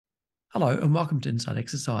Hello and welcome to Inside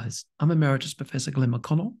Exercise. I'm Emeritus Professor Glenn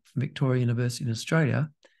McConnell from Victoria University in Australia,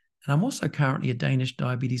 and I'm also currently a Danish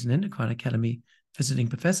Diabetes and Endocrine Academy visiting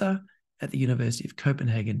professor at the University of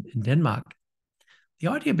Copenhagen in Denmark. The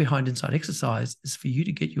idea behind Inside Exercise is for you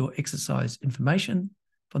to get your exercise information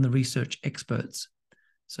from the research experts.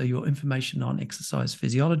 So your information on exercise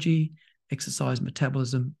physiology, exercise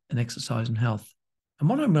metabolism, and exercise and health. And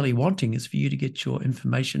what I'm really wanting is for you to get your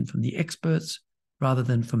information from the experts rather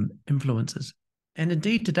than from influencers. And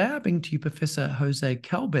indeed, today I bring to you Professor José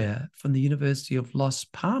Calbet from the University of Las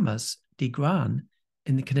Palmas de Gran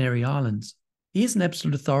in the Canary Islands. He is an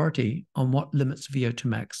absolute authority on what limits VO2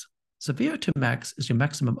 max. So VO2 max is your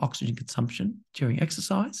maximum oxygen consumption during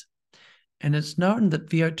exercise. And it's known that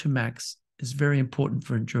VO2 max is very important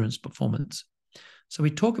for endurance performance. So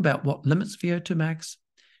we talk about what limits VO2 max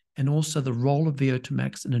and also the role of VO2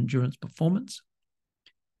 max in endurance performance.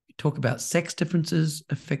 We talk about sex differences,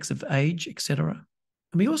 effects of age, etc.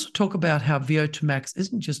 And we also talk about how VO2 max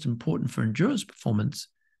isn't just important for endurance performance,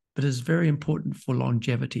 but is very important for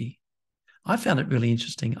longevity. I found it really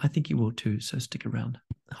interesting. I think you will too, so stick around.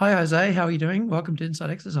 Hi, Jose. How are you doing? Welcome to Inside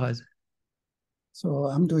Exercise. So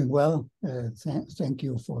I'm doing well. Thank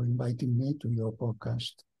you for inviting me to your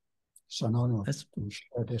podcast. It's an honor to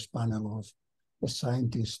share this panel of a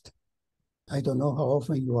scientist. I don't know how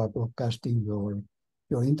often you are broadcasting your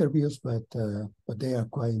interviews, but they are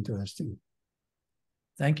quite interesting.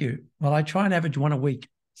 Thank you. Well, I try and average one a week.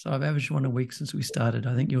 So I've averaged one a week since we started.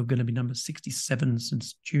 I think you're going to be number 67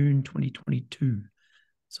 since June 2022.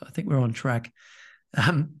 So I think we're on track.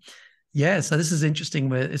 Yeah, so this is interesting.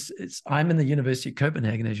 Where I'm in the University of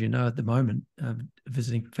Copenhagen, as you know, at the moment,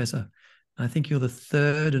 visiting professor. I think you're the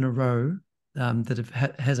third in a row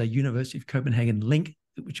that has a University of Copenhagen link,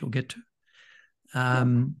 which we'll get to.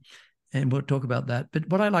 And we'll talk about that. But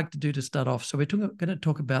what I like to do to start off, so we're going to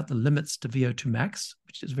talk about the limits to VO2 max,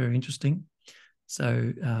 which is very interesting.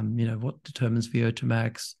 So, what determines VO2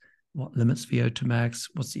 max, what limits VO2 max,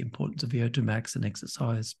 what's the importance of VO2 max in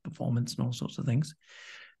exercise performance and all sorts of things.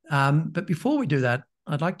 But before we do that,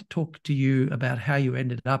 I'd like to talk to you about how you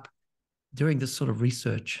ended up doing this sort of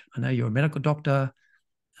research. I know you're a medical doctor,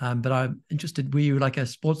 but I'm interested, were you like a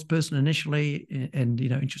sports person initially and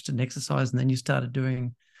interested in exercise, and then you started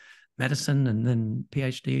doing medicine and then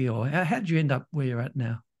PhD, or how did you end up where you're at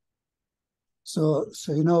now? So it's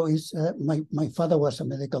my father was a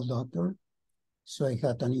medical doctor, so I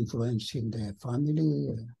had an influence in the family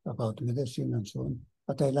about medicine and so on.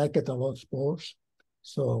 But I liked a lot sports.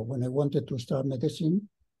 So when I wanted to start medicine,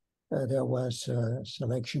 there was a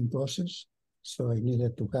selection process. So I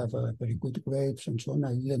needed to have very good grades and so on.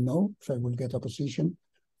 I didn't know if I would get a position,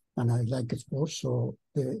 and I liked sports. So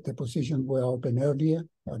the positions were open earlier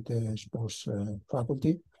at the sports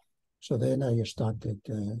faculty. So then I started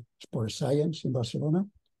sports science in Barcelona.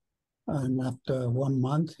 And after 1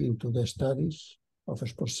 month into the studies of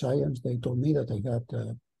sports science, they told me that I had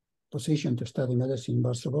a position to study medicine in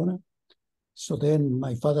Barcelona. So then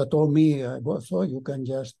my father told me, so you can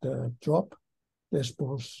just drop the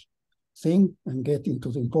sports thing and get into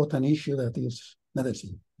the important issue that is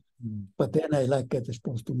medicine. But then I liked the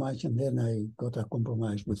sports too much, and then I got a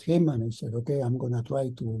compromise with him, and I said, okay, I'm going to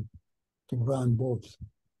try to run both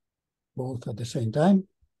at the same time.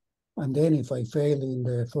 And then if I fail in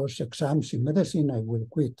the first exams in medicine, I will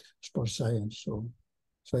quit sports science. So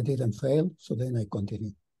I didn't fail, so then I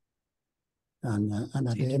continued. And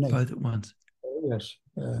so you did both at once? Yes.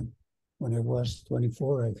 When I was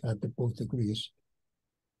 24, I had both degrees.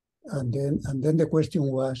 And then the question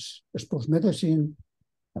was sports medicine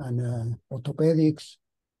and orthopedics.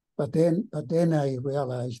 But then I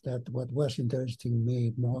realized that what was interesting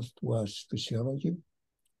me most was physiology.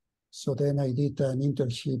 So then I did an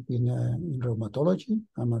internship in rheumatology.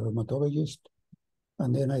 I'm a rheumatologist.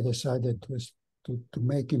 And then I decided to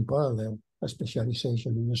make in parallel a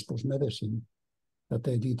specialization in sports medicine that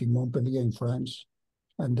I did in Montpellier in France.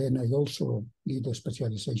 And then I also did a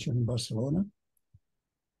specialization in Barcelona.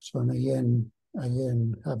 So I am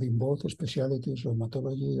having both specialties,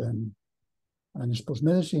 rheumatology and sports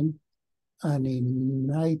medicine. And in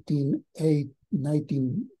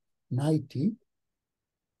 1990,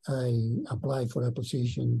 I applied for a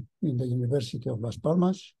position in the University of Las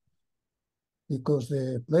Palmas because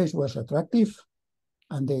the place was attractive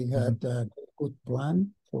and they had a good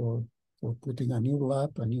plan for putting a new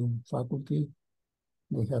lab, a new faculty.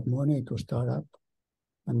 They had money to start up.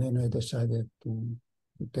 And then I decided to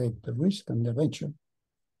take the risk and the venture.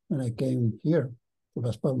 And I came here to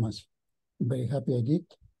Las Palmas. I'm very happy I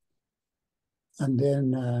did. And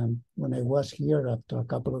then when I was here, after a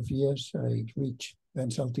couple of years, I reached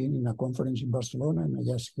Bengt in a conference in Barcelona, and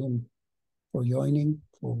I asked him for joining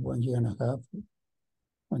for 1 year and a half.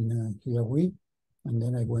 And and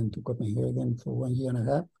then I went to Copenhagen for 1 year and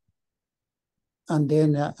a half. And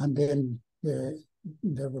then the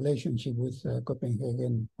relationship with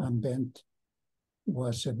Copenhagen and Bengt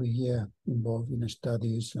was every year involved in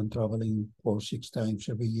studies and traveling 4 or 6 times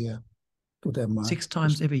every year to Denmark. 6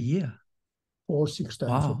 times every year? 4 or 6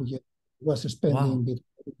 times every year. I was spending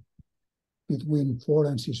between 4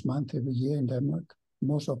 and 6 months every year in Denmark,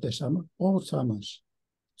 most of the summer, all summers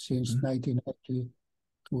since 1990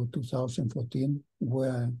 to 2014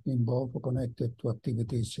 were involved or connected to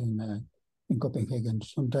activities in Copenhagen.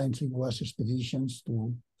 Sometimes it was expeditions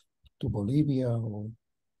to Bolivia or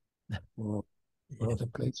other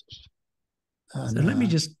places. And, so let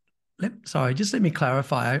me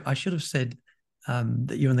clarify. I should have said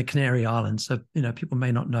that you're in the Canary Islands. So, people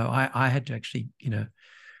may not know. I had to actually,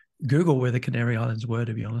 Google where the Canary Islands were,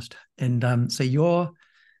 to be honest. And so you're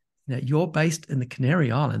based in the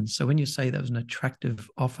Canary Islands. So when you say that was an attractive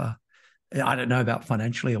offer, I don't know about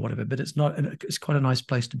financially or whatever, but it's quite a nice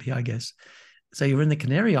place to be, I guess. So you're in the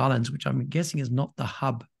Canary Islands, which I'm guessing is not the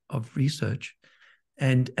hub of research.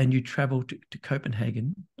 And you travel to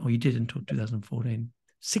Copenhagen, or you did until 2014,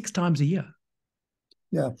 6 times a year.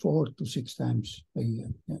 Yeah, 4 to 6 times a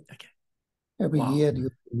year. Yeah. Okay. Every year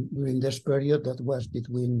during this period that was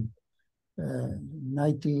between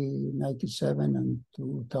 1997 and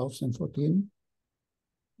 2014.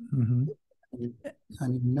 Mm-hmm. And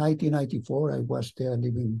in 1994, I was there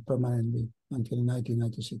living permanently until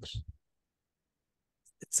 1996.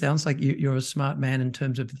 It sounds like you're a smart man in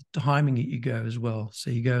terms of the timing that you go as well.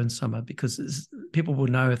 So you go in summer, because people will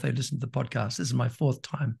know if they listen to the podcast. This is my 4th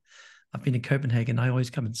time I've been in Copenhagen. I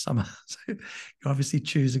always come in summer. So you obviously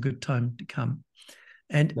choose a good time to come.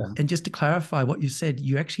 And just to clarify what you said,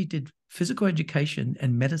 you actually did physical education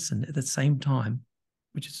and medicine at the same time,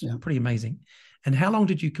 which is pretty amazing. And how long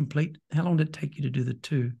did you complete? How long did it take you to do the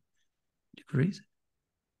 2 degrees?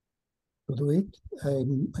 To do it, I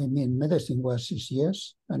mean, medicine was 6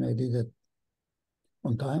 years, and I did it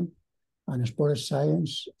on time. And sports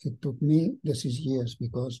science, it took me the 6 years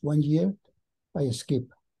because 1 year I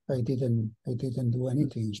skipped. I didn't do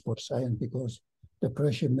anything in sports science because the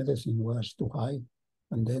pressure in medicine was too high.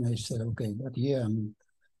 And then I said, okay, that year I'm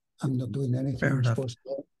not doing anything in sports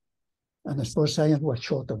science. And the sports science was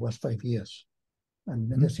shorter, was 5 years. And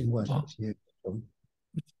medicine was 6 years. So,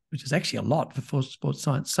 which is actually a lot for sports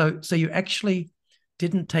science. So you actually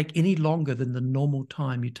didn't take any longer than the normal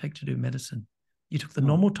time you take to do medicine. You took the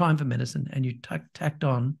normal time for medicine, and you tacked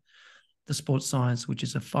on the sports science, which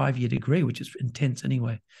is a 5-year degree, which is intense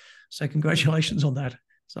anyway. So congratulations on that.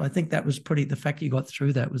 So I think that was the fact you got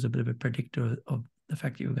through that was a bit of a predictor of the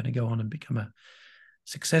fact that you were going to go on and become a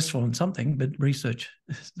successful in something, but research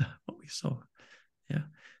is what we saw. Yeah.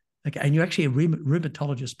 Okay, and you're actually a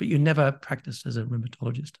rheumatologist, but you never practiced as a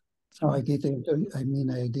rheumatologist. So I did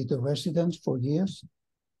a residence for years,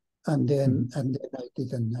 and then I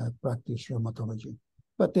didn't practice rheumatology.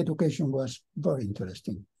 But the education was very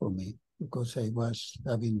interesting for me because I was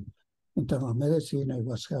having internal medicine. I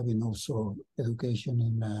was having also education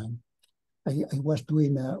in. I was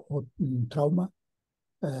doing trauma,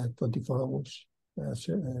 24 hours,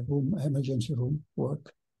 emergency room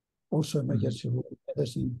work, also emergency room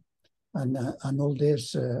medicine. And all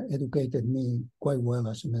this educated me quite well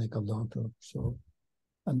as a medical doctor. So,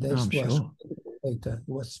 and this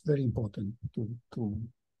was very important to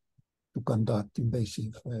conduct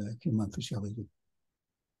invasive human physiology.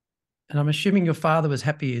 And I'm assuming your father was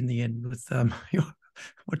happy in the end with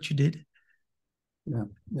what you did. Yeah.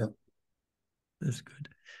 That's good.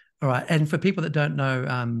 All right. And for people that don't know,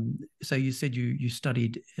 so you said you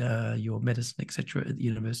studied your medicine, etc., at the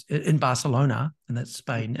university in Barcelona, and that's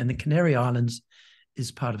Spain. And the Canary Islands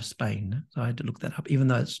is part of Spain. So I had to look that up, even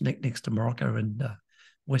though it's next to Morocco and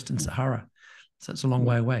Western Sahara. So it's a long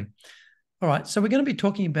way away. All right. So we're going to be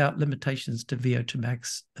talking about limitations to VO2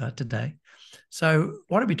 max today. So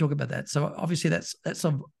why don't we talk about that? So obviously that's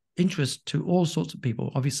of interest to all sorts of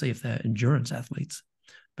people, obviously if they're endurance athletes.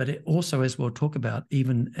 But it also, as we'll talk about,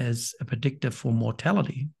 even as a predictor for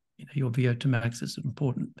mortality, your VO2 max is an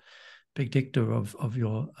important predictor of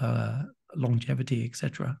your longevity,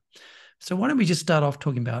 etc. So why don't we just start off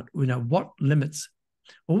talking about, what limits,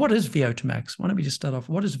 well, what is VO2 max? Why don't we just start off,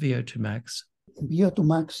 what is VO2 max? VO2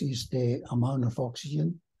 max is the amount of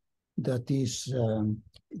oxygen that is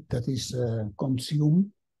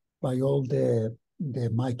consumed by all the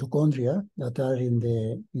mitochondria that are in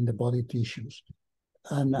the body tissues.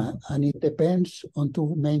 And it depends on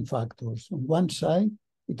 2 main factors. On one side,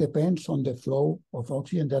 it depends on the flow of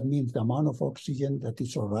oxygen. That means the amount of oxygen that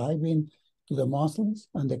is arriving to the muscles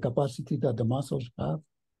and the capacity that the muscles have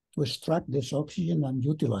to extract this oxygen and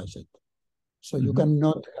utilize it. So you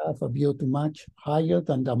cannot have a VO2 max higher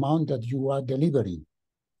than the amount that you are delivering.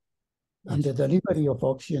 Yes. And the delivery of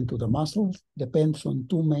oxygen to the muscles depends on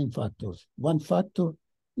two main factors. One factor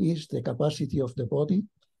is the capacity of the body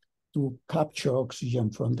to capture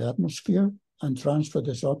oxygen from the atmosphere and transfer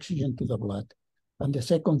this oxygen to the blood. And the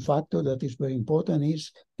second factor that is very important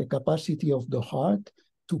is the capacity of the heart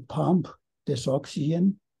to pump this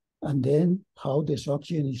oxygen, and then how this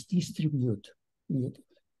oxygen is distributed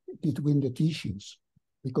between the tissues,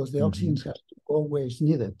 because the oxygen has to go where it's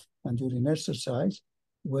needed. And during exercise,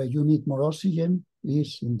 where you need more oxygen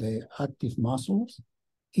is in the active muscles,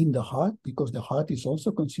 in the heart, because the heart is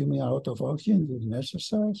also consuming a lot of oxygen during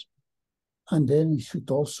exercise. And then it should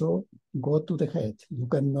also go to the head. You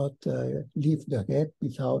cannot leave the head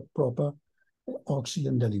without proper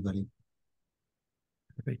oxygen delivery.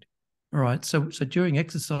 Great. All right. So during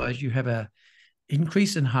exercise, you have a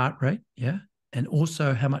increase in heart rate, yeah, and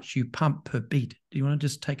also how much you pump per beat. Do you want to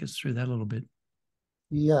just take us through that a little bit?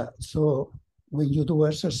 Yeah. So when you do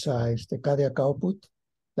exercise, the cardiac output,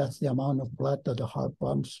 that's the amount of blood that the heart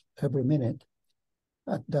pumps every minute.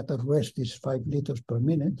 That at rest is 5 liters per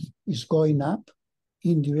minute, is going up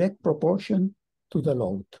in direct proportion to the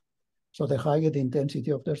load. So the higher the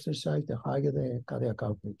intensity of the exercise, the higher the cardiac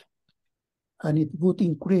output. And it would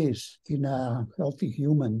increase in a healthy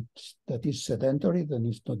human that is sedentary, that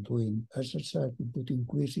is not doing exercise. It would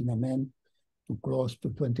increase in a man to close to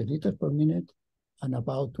 20 liters per minute and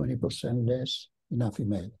about 20% less in a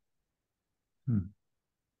female.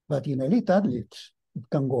 But in elite athletes, it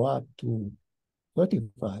can go up to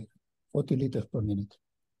 35, 40 liters per minute.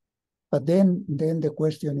 But then the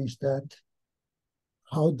question is that,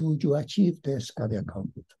 how do you achieve this cardiac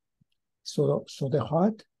output? So the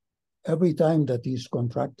heart, every time that is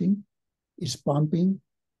contracting, is pumping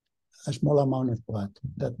a small amount of blood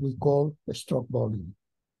that we call a stroke volume.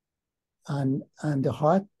 And the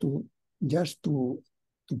heart, to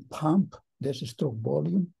pump this stroke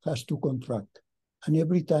volume, has to contract. And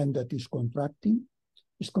every time that is contracting,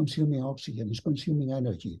 is consuming oxygen, is consuming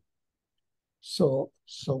energy. So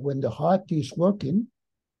when the heart is working,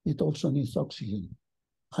 it also needs oxygen.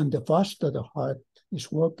 And the faster the heart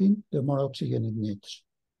is working, the more oxygen it needs.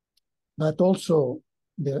 But also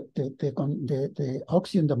the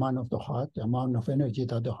oxygen demand of the heart, the amount of energy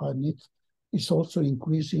that the heart needs, is also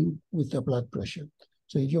increasing with the blood pressure.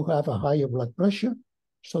 So if you have a higher blood pressure,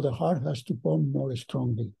 so the heart has to pump more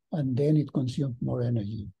strongly, and then it consumes more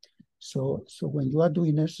energy. So when you are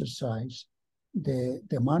doing exercise, the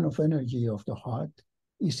amount of energy of the heart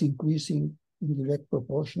is increasing in direct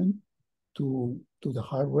proportion to the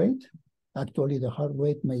heart rate. Actually, the heart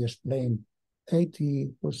rate may explain 80%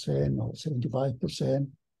 or 75%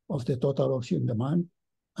 of the total oxygen demand.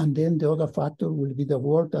 And then the other factor will be the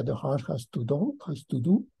work that the heart has to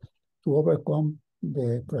do to overcome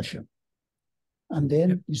the pressure. And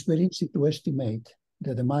then it's very easy to estimate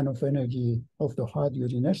the demand of energy of the heart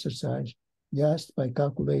during exercise just by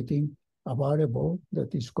calculating a variable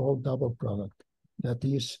that is called double product. That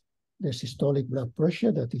is the systolic blood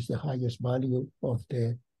pressure, that is the highest value of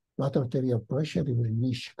the blood arterial pressure during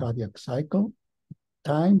each cardiac cycle,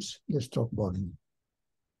 times the stroke volume.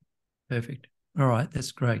 Perfect. All right,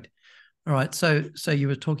 that's great. All right, so you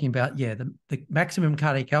were talking about, the maximum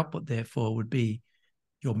cardiac output, therefore, would be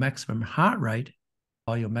your maximum heart rate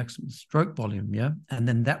by your maximum stroke volume, yeah? And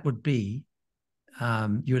then that would be,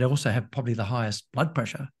 you would also have probably the highest blood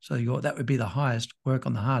pressure. So that would be the highest work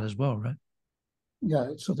on the heart as well, right? Yeah,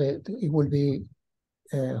 so it will be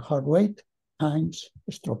heart rate times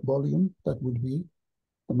stroke volume. That would be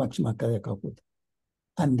the maximum cardiac output.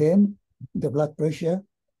 And then the blood pressure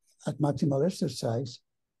at maximal exercise,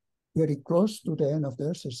 very close to the end of the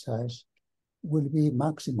exercise, will be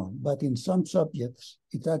maximum. But in some subjects,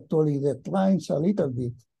 it actually declines a little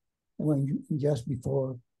bit just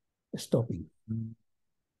before stopping.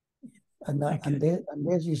 And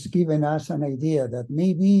this is giving us an idea that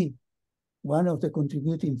maybe one of the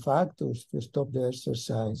contributing factors to stop the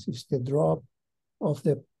exercise is the drop of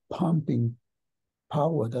the pumping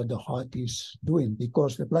power that the heart is doing,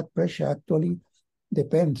 because the blood pressure actually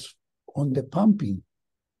depends on the pumping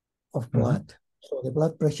of blood. So the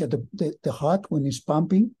blood pressure, the heart, when it's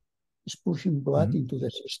pumping, is pushing blood into the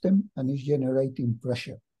system and is generating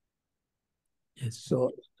pressure. Yes.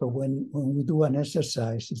 So when we do an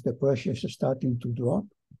exercise, if the pressure is starting to drop,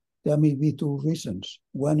 there may be two reasons.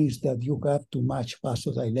 One is that you have too much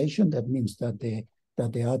vasodilation. That means that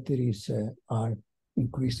the arteries are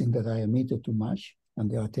increasing the diameter too much and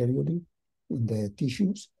the arterially in the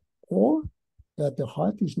tissues, or that the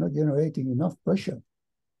heart is not generating enough pressure.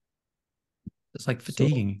 It's like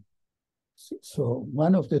fatiguing. So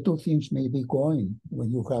one of the two things may be going when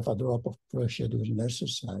you have a drop of pressure during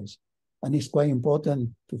exercise. And it's quite important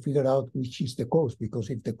to figure out which is the cause, because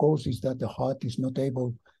if the cause is that the heart is not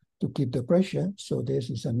able to keep the pressure, so this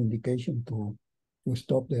is an indication to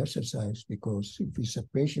stop the exercise, because if it's a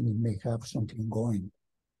patient, it may have something going.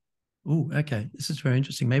 Oh, okay. This is very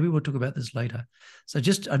interesting. Maybe we'll talk about this later. So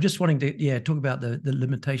I'm just wanting to, talk about the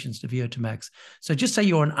limitations to VO2 max. So just say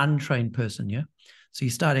you're an untrained person, yeah? So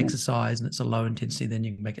you start exercise and it's a low intensity, then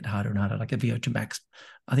you can make it harder and harder, like a VO2 max.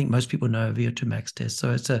 I think most people know a VO2 max test.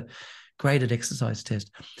 So it's a graded exercise test.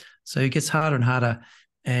 So it gets harder and harder.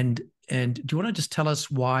 And do you want to just tell us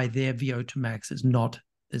why their VO2 max is not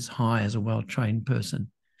as high as a well-trained person,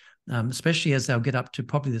 especially as they'll get up to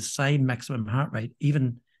probably the same maximum heart rate,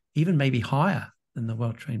 even maybe higher than the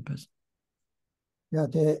well-trained person? Yeah,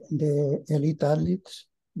 the elite athletes,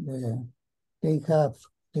 they have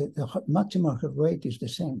the maximum heart rate is the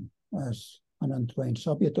same as an untrained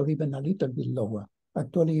subject, or even a little bit lower.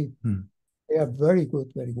 Actually, they are very good,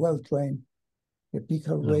 very well trained. The peak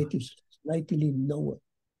heart rate is slightly lower.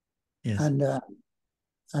 Yes.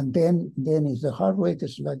 And then if the heart rate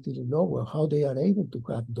is slightly lower, how they are able to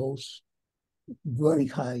have those very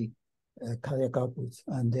high cardiac outputs?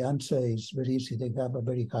 And the answer is very easy. They have a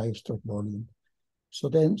very high stroke volume. So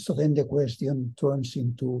then the question turns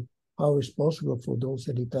into how it's possible for those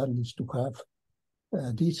elite athletes to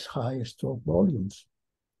have these high stroke volumes.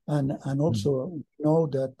 And also know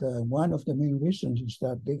that one of the main reasons is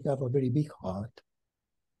that they have a very big heart.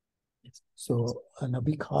 So, and a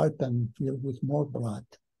big heart can fill with more blood.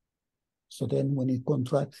 So then when it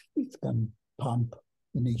contracts, it can pump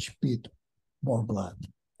in each beat more blood.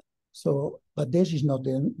 So, but this is not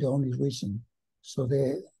the only reason. So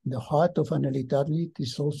the heart of an elite athlete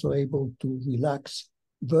is also able to relax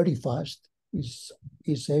very fast, is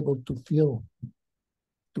able to feel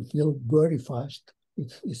very fast.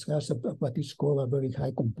 It has what is called a very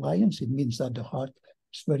high compliance. It means that the heart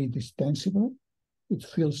is very distensible. It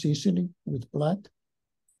fills easily with blood.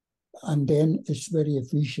 And then it's very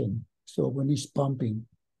efficient. So when it's pumping,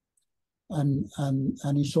 and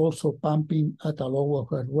it's also pumping at a lower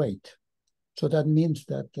heart rate. So that means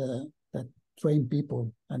that that trained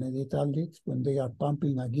people and elite athletes, when they are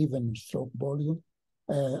pumping a given stroke volume,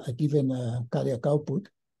 a given cardiac output,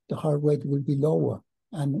 the heart rate will be lower.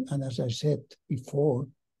 And as I said before,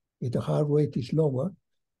 if the heart rate is lower,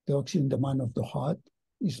 the oxygen demand of the heart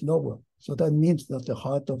is lower. So that means that the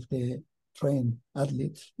heart of the trained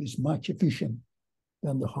athletes is much efficient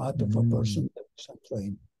than the heart of a person that is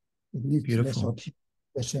untrained. It needs less oxygen,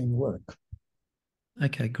 the same work.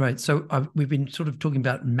 Okay, great. So we've been sort of talking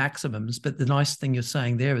about maximums, but the nice thing you're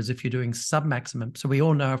saying there is if you're doing submaximum, so we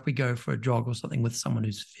all know if we go for a jog or something with someone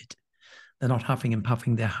who's fit, they're not huffing and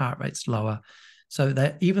puffing, their heart rate's lower. So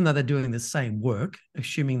that even though they're doing the same work,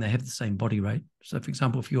 assuming they have the same body rate. So for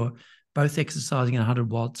example, if you're both exercising at 100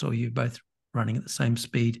 watts or you're both running at the same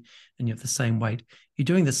speed and you have the same weight, you're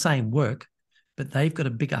doing the same work, but they've got a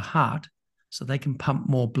bigger heart, so they can pump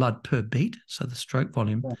more blood per beat, so the stroke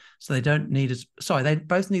volume. Yeah. So they don't need they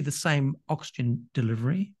both need the same oxygen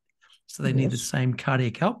delivery, so they need the same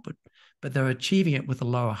cardiac output, but they're achieving it with a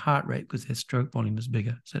lower heart rate because their stroke volume is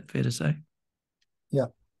bigger. Is that fair to say? Yeah,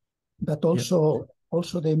 but also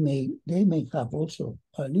they may have also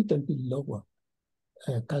a little bit lower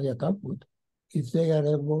cardiac output if they are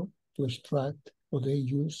able to extract or they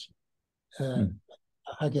use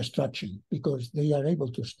high extraction, because they are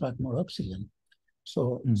able to extract more oxygen.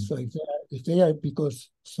 So if they are because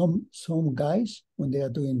some guys when they are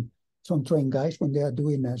doing some trained guys when they are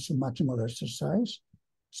doing a submaximal exercise,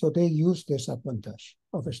 so they use this advantage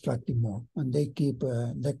of extracting more, and they keep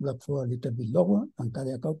leg blood flow a little bit lower, and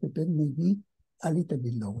cardiac output may be a little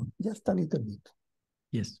bit lower, just a little bit.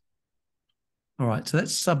 Yes. All right. So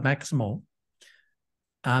that's submaximal.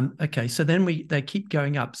 Okay. So then they keep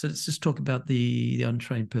going up. So let's just talk about the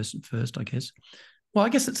untrained person first, I guess. Well, I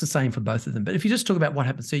guess it's the same for both of them. But if you just talk about what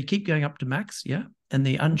happens, so you keep going up to max, yeah, and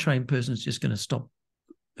the untrained person is just going to stop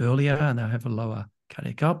earlier, and they'll have a lower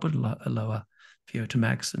cardiac output, a lower VO2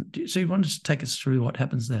 max. And so you want to take us through what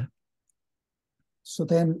happens there? So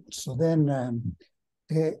then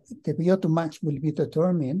the VO2 max will be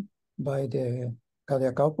determined by the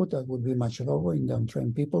cardiac output that will be much lower in the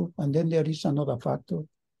untrained people. And then there is another factor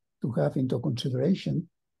to have into consideration,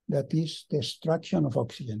 that is the extraction of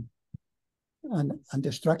oxygen. And the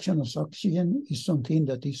extraction of oxygen is something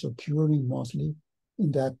that is occurring mostly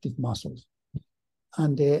in the active muscles.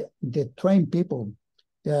 And the trained people,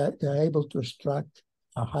 they're able to extract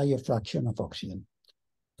a higher fraction of oxygen.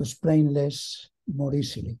 sprain less more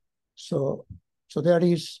easily. So there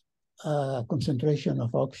is a concentration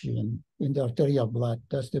of oxygen in the arterial blood.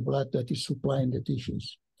 That's the blood that is supplying the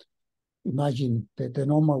tissues. Imagine that the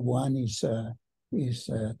normal one is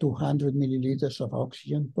 200 milliliters of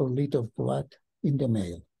oxygen per liter of blood in the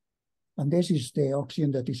male. And this is the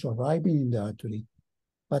oxygen that is arriving in the artery.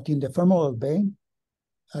 But in the femoral vein,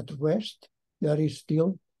 at rest, there is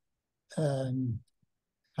still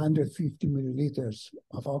 150 milliliters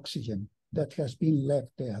of oxygen that has been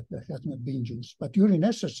left there, that has not been used. But during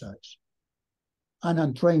exercise, an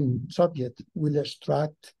untrained subject will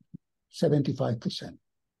extract 75%.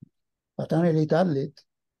 But an elite athlete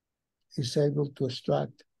is able to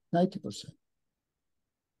extract 90%,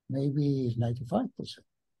 maybe 95%.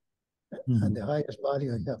 Mm-hmm. And the highest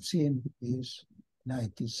value I have seen is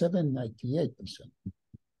 97, 98%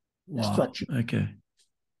 extraction. Okay.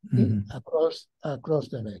 Mm-hmm. across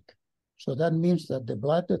the leg. So that means that the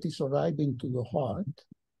blood that is arriving to the heart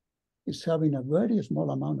is having a very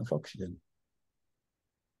small amount of oxygen.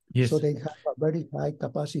 Yes. So they have a very high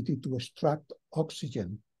capacity to extract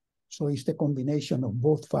oxygen. So it's the combination of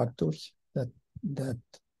both factors that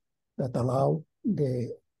allow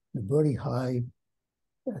the very high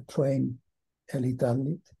trained elite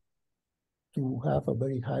athlete to have a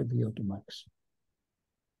very high VO2 max.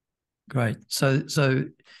 Great. So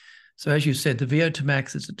as you said, the VO2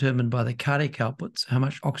 max is determined by the cardiac outputs, how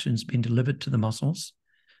much oxygen's been delivered to the muscles,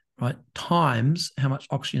 right? Times how much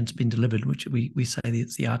oxygen's been delivered, which we say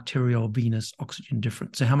it's the arterial venous oxygen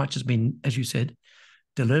difference. So how much has been, as you said,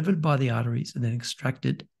 delivered by the arteries and then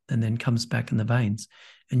extracted and then comes back in the veins.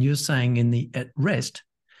 And you're saying at rest,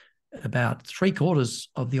 about 3/4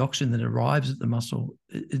 of the oxygen that arrives at the muscle,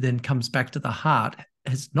 it then comes back to the heart,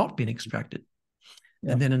 has not been extracted.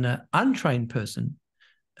 Yeah. And then in an untrained person,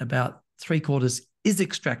 about 3/4 is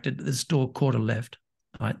extracted, but there's still a quarter left,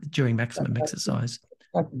 right, during maximum exercise.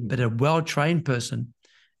 But a well-trained person,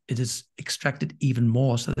 it is extracted even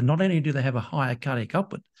more. So that not only do they have a higher cardiac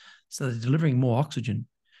output, so they're delivering more oxygen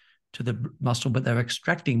to the muscle, but they're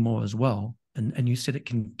extracting more as well. And you said it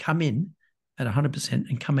can come in at 100%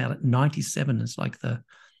 and come out at 97. It's like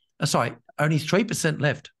only 3%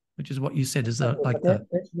 left, which is what you said is that will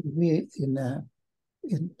be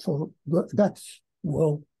that's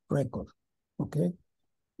world record, okay?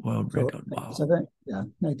 World record, wow.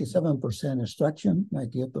 97% extraction,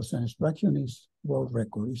 98% extraction is world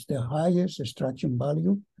record. It's the highest extraction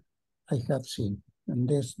value I have seen. And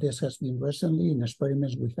this has been recently in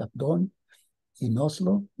experiments we have done in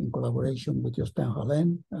Oslo in collaboration with José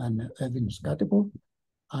and Evin Skatebo,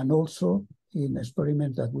 and also in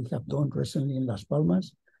experiments that we have done recently in Las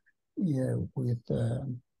Palmas with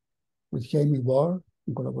Jamie Barr,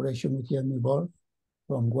 in collaboration with Jamie Barr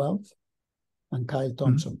from Guelph and Kyle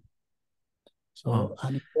Thompson. Mm-hmm. So,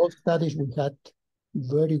 and in both studies, we had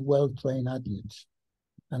very well-trained athletes,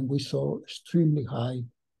 and we saw extremely high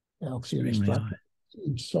oxygen extraction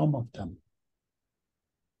in some of them.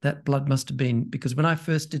 That blood must have been, because when I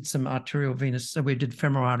first did some arterial venous, so we did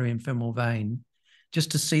femoral artery and femoral vein, just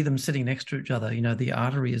to see them sitting next to each other, the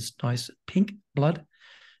artery is nice pink blood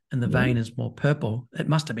and the vein is more purple. It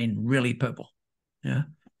must have been really purple. Yeah.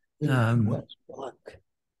 Black.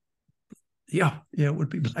 Yeah, it would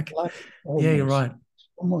be black. Almost, yeah, you're right.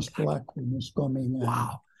 Almost black when it's coming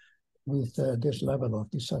wow. With this level of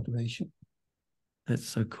desaturation. That's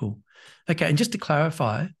so cool. Okay, and just to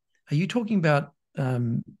clarify, are you talking about,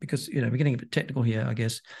 because, we're getting a bit technical here, I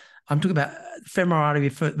guess. I'm talking about femoral artery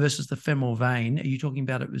versus the femoral vein. Are you talking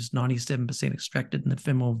about it was 97% extracted in the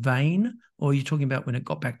femoral vein, or are you talking about when it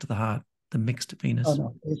got back to the heart, the mixed venous? Oh,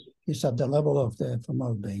 no, it's at the level of the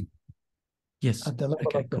femoral vein. Yes. At the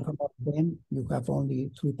level of the femoral vein, you have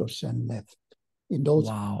only 3% left. In those,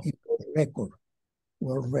 in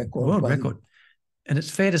world record. And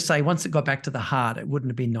it's fair to say once it got back to the heart, it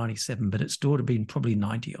wouldn't have been 97, but it still would have been probably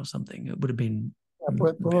 90 or something. It would have been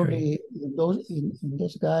probably in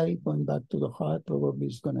this guy going back to the heart, probably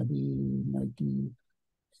it's going to be 90.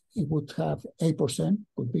 It would have 8%,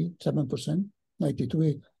 could be 7%,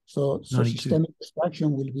 92. So systemic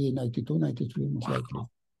extraction will be 92, 93 most likely.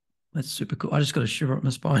 That's super cool. I just got a shiver up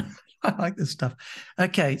my spine. I like this stuff.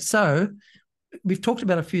 Okay, so we've talked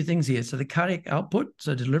about a few things here. So the cardiac output,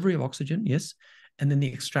 so delivery of oxygen, yes, and then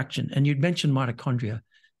the extraction. And you'd mentioned mitochondria.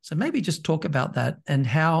 So maybe just talk about that and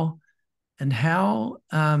how you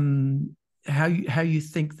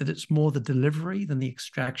think that it's more the delivery than the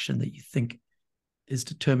extraction that you think is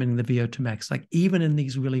determining the VO2 max, like even in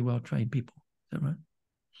these really well-trained people. Is that right?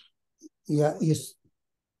 Yeah,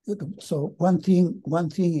 so one thing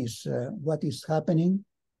is what is happening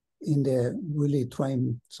in the really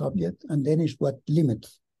trained subject, and then is what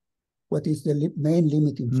limits what is the main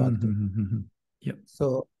limiting factor. Mm-hmm. Yep.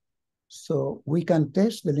 So we can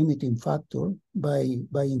test the limiting factor by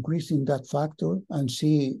increasing that factor and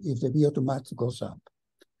see if the VO2 max goes up.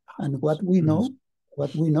 And what we know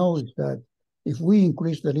is that if we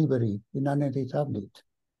increase delivery in an athlete,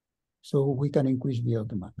 so we can increase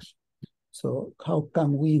VO2 max. So how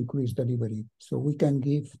can we increase delivery? So we can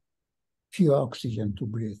give pure oxygen to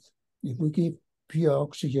breathe. If we give pure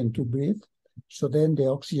oxygen to breathe, so then the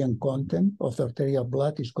oxygen content of the arterial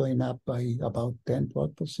blood is going up by about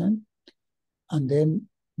 10-12%. And then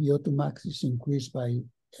VO2 max is increased by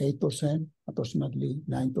 8%, approximately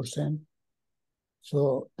 9%.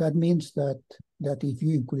 So that means that if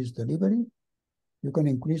you increase delivery, you can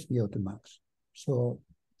increase VO2 max. So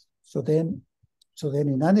then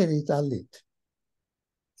in an elite athlete,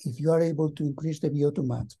 if you are able to increase the VO2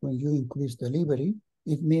 max when you increase delivery,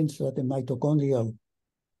 it means that the mitochondrial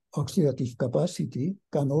oxidative capacity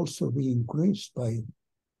can also be increased by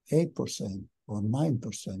 8% or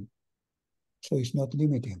 9%. So it's not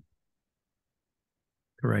limiting.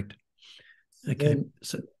 Correct. Okay.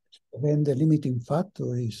 Then the limiting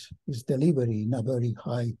factor is delivery in a very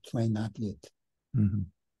high trained athlete. Mm-hmm.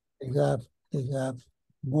 They have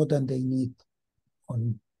more than they need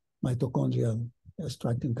on mitochondrial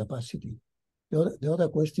extracting capacity. The other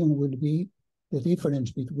question will be the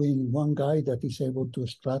difference between one guy that is able to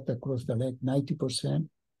extract across the leg 90%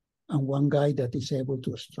 and one guy that is able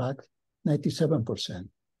to extract 97%.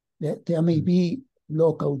 There may be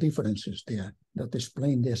local differences there that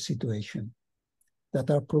explain their situation, that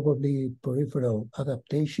are probably peripheral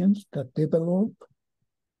adaptations that develop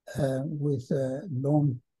with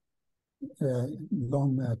long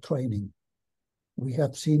training. We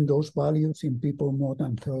have seen those values in people more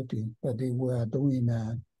than 30, that they were doing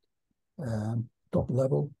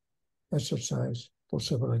top-level exercise for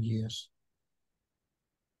several years.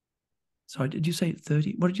 Sorry, did you say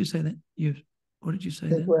 30? What did you say then? What did you say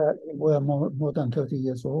then? They were more than 30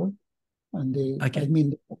 years old, and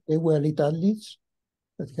they were elite athletes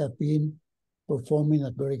that have been performing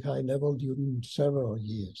at very high level during several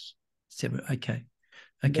years. Okay.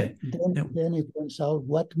 Then it turns out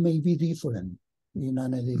what may be different in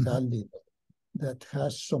an elite athlete that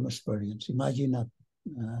has some experience. Imagine a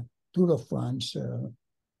Tour de France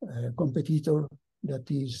competitor that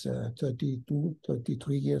is 32,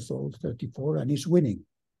 33 years old, 34, and is winning.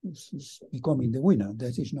 Is becoming the winner.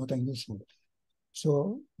 That is not unusual.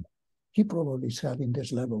 So he probably is having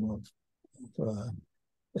this level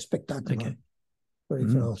of spectacular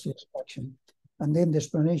peripheral extraction. And then the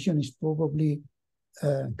explanation is probably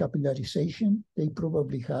capillarization. They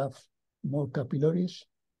probably have more capillaries,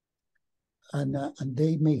 and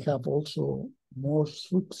they may have also more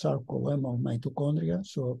subsarcolemmal mitochondria.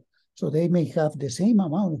 So they may have the same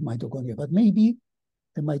amount of mitochondria, but maybe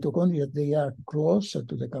the mitochondria, they are closer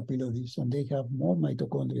to the capillaries and they have more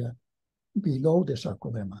mitochondria below the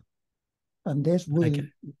sarcolemma. And this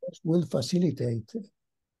will facilitate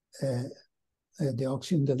the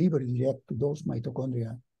oxygen delivery direct to those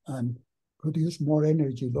mitochondria and produce more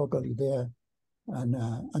energy locally there, and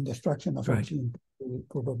the extraction of oxygen will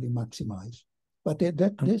probably maximize. But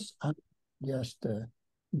this I'm just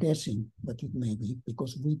guessing that it may be,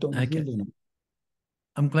 because we don't really know.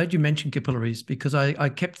 I'm glad you mentioned capillaries, because I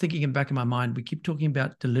kept thinking in the back of my mind, we keep talking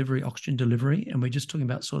about delivery, oxygen delivery, and we're just talking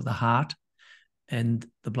about sort of the heart and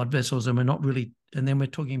the blood vessels, and we're not really, and then we're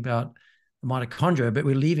talking about the mitochondria, but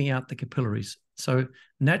we're leaving out the capillaries. So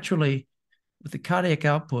naturally, with the cardiac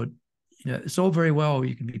output, it's all very well,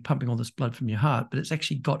 you can be pumping all this blood from your heart, but it's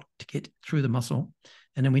actually got to get through the muscle.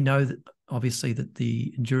 And then we know that obviously that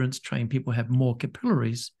the endurance trained people have more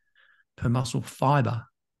capillaries per muscle fiber,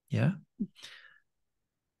 yeah?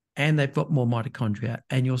 And they've got more mitochondria.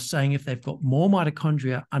 And you're saying if they've got more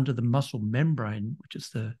mitochondria under the muscle membrane, which is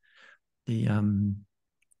the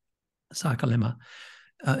sarcolemma,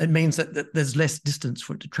 it means that there's less distance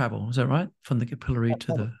for it to travel. Is that right? From the capillary to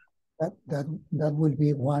the... That will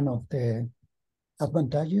be one of the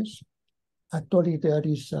advantages. Actually, there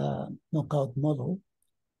is a knockout model,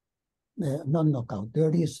 not knockout,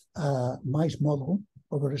 there is a mice model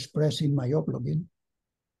overexpressing myoglobin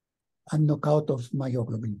and knockout of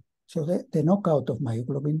myoglobin. So the knockout of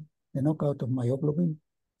myoglobin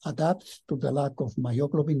adapts to the lack of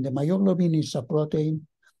myoglobin. The myoglobin is a protein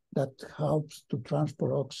that helps to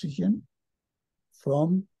transport oxygen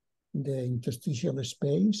from the interstitial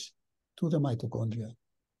space to the mitochondria.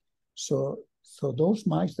 So those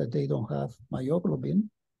mice that they don't have myoglobin,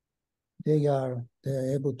 they're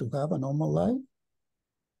able to have a normal life,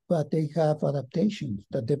 but they have adaptations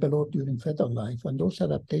that develop during fetal life, and those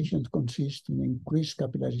adaptations consist in increased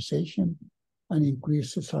capillarization and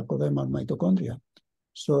increase sarcodermal mitochondria.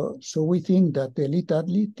 So we think that the elite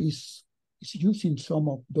athlete is using some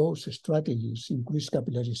of those strategies, increase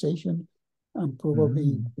capillarization and probably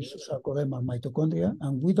increase sarcodermal mitochondria.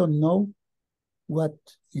 And we don't know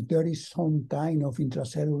if there is some kind of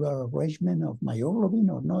intracellular arrangement of myoglobin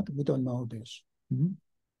or not. We don't know this.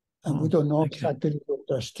 And we don't know exactly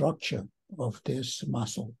the structure of this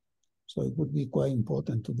muscle. So it would be quite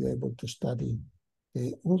important to be able to study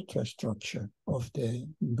the ultrastructure of the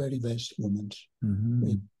very best humans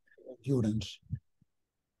with endurance.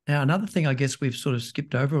 Now, another thing I guess we've sort of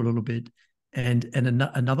skipped over a little bit, and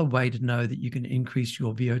another way to know that you can increase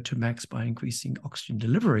your VO2 max by increasing oxygen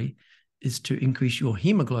delivery is to increase your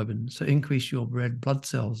hemoglobin, so increase your red blood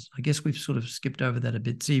cells. I guess we've sort of skipped over that a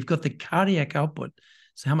bit. So you've got the cardiac output,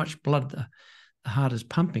 so how much blood the heart is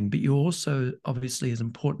pumping, but you also obviously is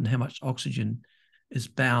important how much oxygen is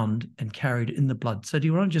bound and carried in the blood. So do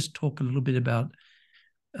you want to just talk a little bit about,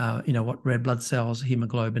 what red blood cells,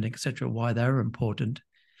 hemoglobin, etc., why they're important?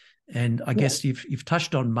 And I guess you've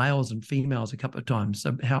touched on males and females a couple of times,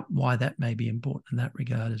 so why that may be important in that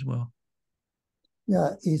regard as well.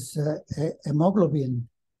 Yeah, hemoglobin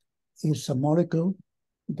is a molecule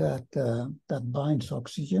that binds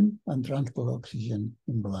oxygen and transports oxygen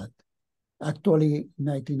in blood. Actually,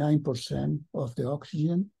 99% of the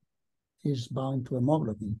oxygen is bound to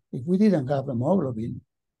hemoglobin. If we didn't have hemoglobin,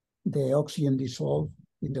 the oxygen dissolved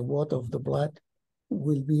in the water of the blood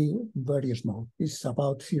will be very small. It's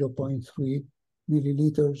about 0.3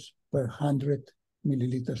 milliliters per 100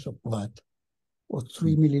 milliliters of blood, or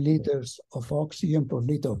 3 milliliters of oxygen per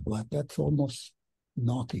liter of blood. That's almost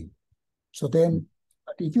nothing. So then,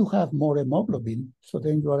 if you have more hemoglobin, so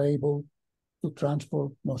then you are able to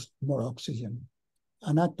transport more oxygen.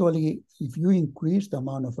 And actually, if you increase the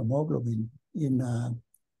amount of hemoglobin in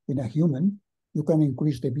a human, you can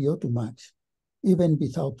increase the VO2 max, even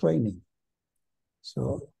without training.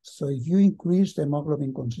 So if you increase the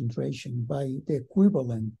hemoglobin concentration by the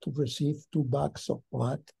equivalent to receive 2 bags of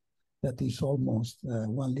blood, that is almost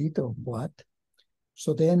 1 liter of blood,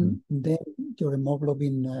 so then your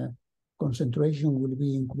hemoglobin concentration will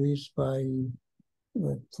be increased by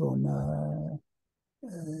from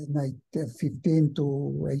 15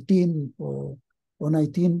 to 18 or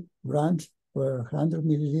 19 grams per 100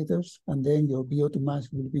 milliliters, and then your VO2 max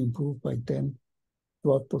will be improved by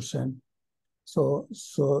 10-12%. So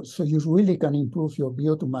you really can improve your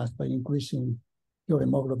VO2 max by increasing your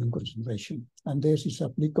hemoglobin concentration. And this is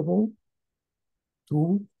applicable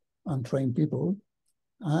to untrained people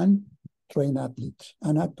and trained athletes.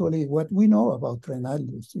 And actually, what we know about trained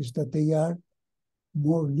athletes is that they are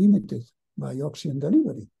more limited by oxygen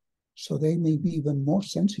delivery. So they may be even more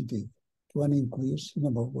sensitive to an increase in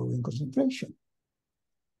hemoglobin concentration.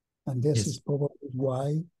 And this is probably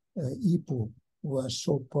why EPO was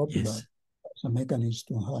so popular as a mechanism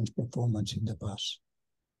to enhance performance in the past.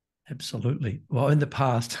 Absolutely. Well, in the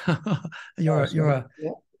past, I'm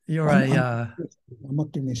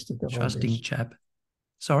optimistic about trusting this. chap.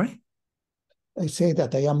 Sorry? I say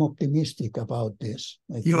that I am optimistic about this.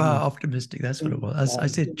 You are optimistic. That's what it was. I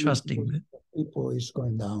said trusting. People is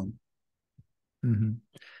going down. Mm-hmm.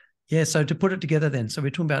 Yeah. So to put it together, then, so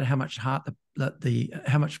we're talking about how much blood the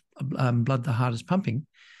heart is pumping,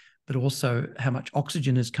 but also how much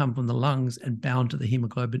oxygen has come from the lungs and bound to the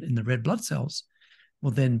hemoglobin in the red blood cells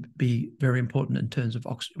will then be very important in terms of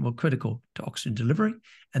oxygen, critical to oxygen delivery.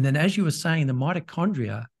 And then, as you were saying, the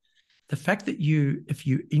mitochondria, the fact that if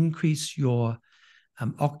you increase your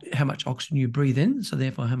how much oxygen you breathe in, so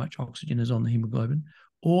therefore how much oxygen is on the hemoglobin,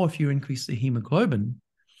 or if you increase the hemoglobin,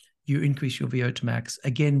 you increase your VO2 max,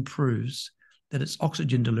 again proves that it's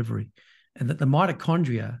oxygen delivery and that the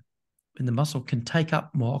mitochondria in the muscle can take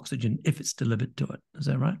up more oxygen if it's delivered to it. Is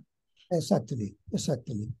that right? Exactly.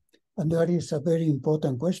 And there is a very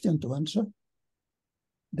important question to answer.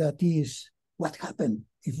 That is, what happens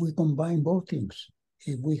if we combine both things?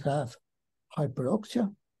 If we have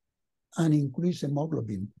hyperoxia and increase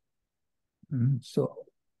hemoglobin. Mm-hmm. So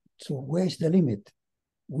where's the limit?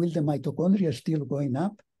 Will the mitochondria still going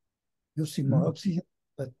up using more oxygen?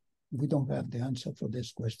 But we don't have the answer for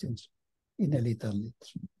these questions in elite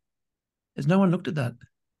athletes. Has no one looked at that?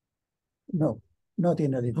 No, not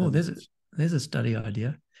in elite athletes. There's a study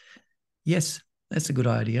idea. Yes, that's a good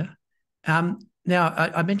idea. Now,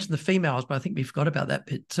 I mentioned the females, but I think we forgot about that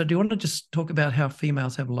bit. So do you want to just talk about how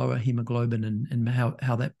females have lower hemoglobin and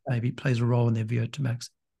how that maybe plays a role in their VO2 max?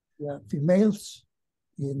 Yeah, females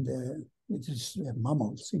it is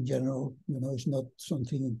mammals in general, it's not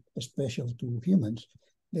something special to humans.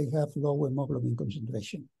 They have low hemoglobin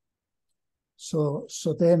concentration. So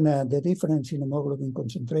then the difference in hemoglobin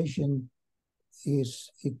concentration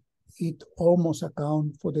it almost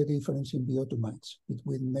accounts for the difference in VO2 max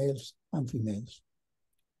between males and females.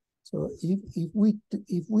 So if we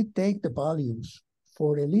take the values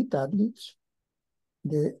for elite athletes,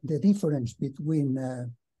 the difference between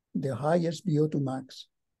the highest VO2 max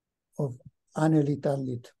of an elite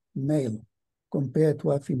athlete male compared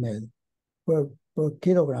to a female per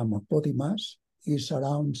kilogram of body mass is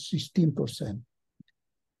around 16%.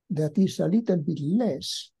 That is a little bit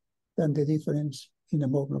less than the difference in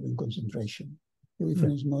hemoglobin concentration. The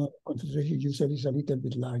difference in concentration usually is a little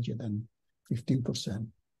bit larger than 15%.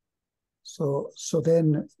 So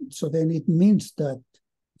then it means that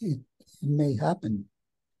it may happen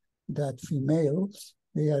that females,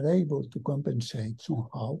 they are able to compensate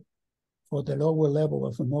somehow for the lower level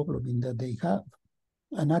of hemoglobin that they have.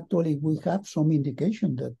 And actually, we have some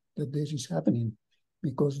indication that this is happening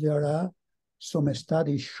because there are some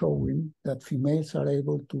studies showing that females are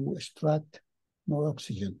able to extract more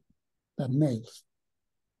oxygen than males.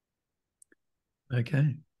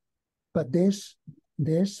 Okay. But this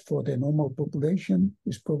for the normal population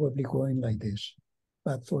is probably going like this.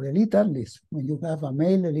 But for elite athletes, when you have a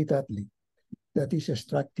male elite athlete that is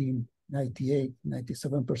extracting 98,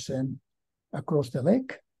 97% across the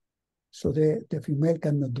leg, so the female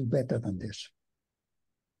cannot do better than this.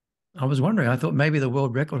 I was wondering, I thought maybe the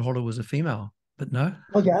world record holder was a female, but no.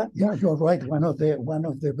 Oh yeah, you're right. One of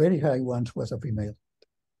the very high ones was a female.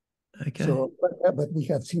 Okay. So, but we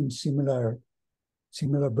have seen similar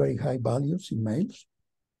very high values in males.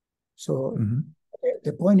 So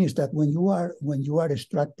the point is that when you are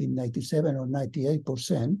extracting 97 or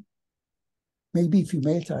 98%, maybe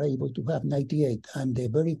females are able to have 98, and the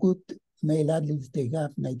very good male athletes, they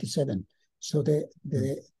have 97. So the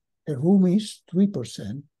room is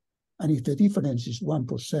 3%. And if the difference is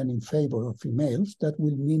 1% in favor of females, that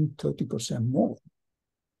will mean 30% more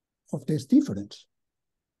of this difference.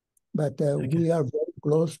 But we are very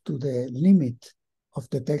close to the limit of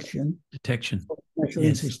detection. Of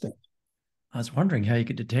measuring system. I was wondering how you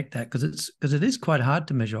could detect that because it is quite hard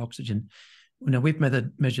to measure oxygen. You know, we've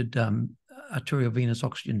measured arterial venous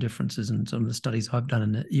oxygen differences in some of the studies I've done,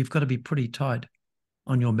 and you've got to be pretty tight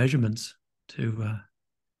on your measurements to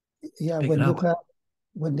pick it up.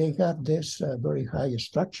 When they have this very high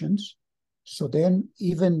extractions, so then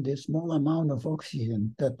even the small amount of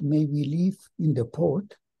oxygen that may be leave in the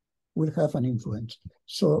port will have an influence.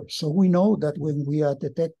 So we know that when we are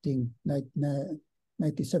detecting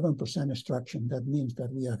 97% extraction, that means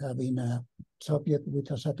that we are having a subject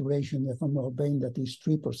with a saturation of hemoglobin that is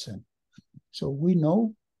 3%. So we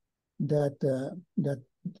know that that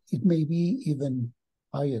it may be even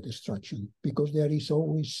higher destruction because there is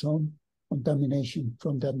always some contamination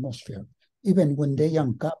from the atmosphere. Even when they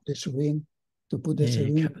uncap the syringe to put the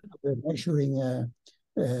syringe into the measuring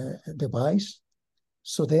device,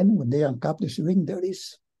 so then when they uncap the syringe, there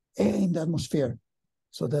is air in the atmosphere,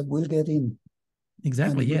 so that will get in.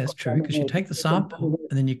 Exactly, yeah, it's true, because you take the sample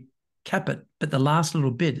and then you cap it, but the last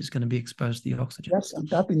little bit is going to be exposed to the oxygen. Yes,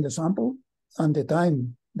 uncapping the sample, and the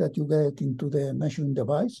time that you get into the measuring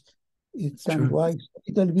device, it can rise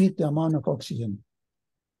a little bit the amount of oxygen.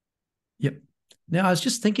 Yep. Now, I was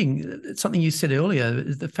just thinking, something you said earlier,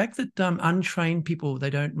 is the fact that untrained people,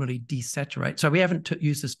 they don't really desaturate. So we haven't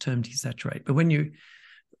used this term desaturate, but when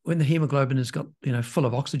the hemoglobin has got, full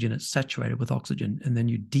of oxygen, it's saturated with oxygen, and then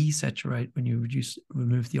you desaturate when you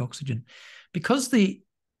remove the oxygen. Because the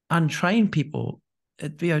untrained people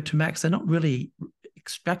at VO2 max, they're not really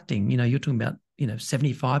extracting, you're talking about,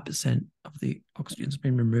 75% of the oxygen's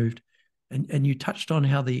been removed. And you touched on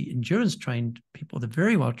how the endurance trained people, the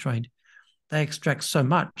very well trained, they extract so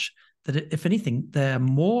much that if anything, they are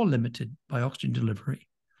more limited by oxygen delivery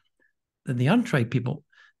than the untrained people.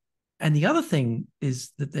 And the other thing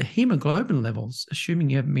is that the hemoglobin levels, assuming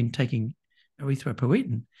you haven't been taking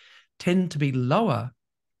erythropoietin, tend to be lower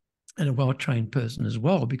in a well-trained person as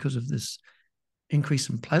well because of this increase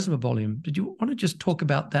in plasma volume. Did you want to just talk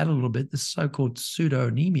about that a little bit, this so-called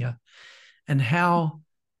pseudoanemia, and how,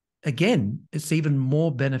 again, it's even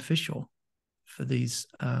more beneficial for these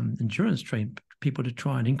endurance-trained people to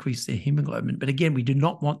try and increase their hemoglobin. But again, we do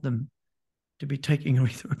not want them to be taking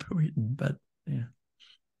erythropoietin, but yeah.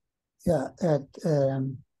 Yeah,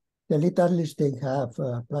 the elite athletes, they have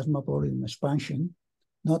plasma volume expansion.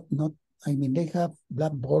 They have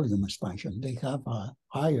blood volume expansion. They have a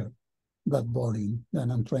higher blood volume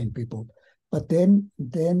than untrained people. But then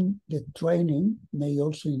the training may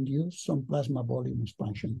also induce some plasma volume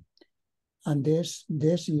expansion. And this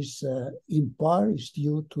is in part is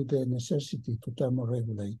due to the necessity to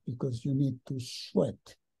thermoregulate because you need to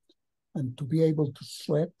sweat. And to be able to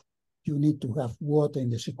sweat, you need to have water in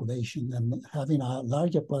the circulation, and having a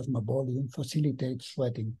larger plasma volume facilitates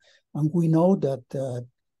sweating. And we know that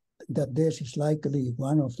that this is likely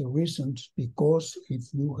one of the reasons, because if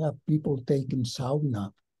you have people taking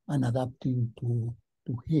sauna and adapting to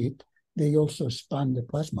heat, they also expand the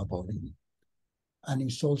plasma volume. And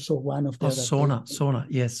it's also one of the sauna.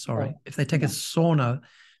 Yes, sorry. If they take a sauna,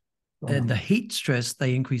 the heat stress,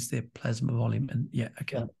 they increase their plasma volume. And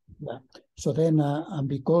okay. Yeah. So then, and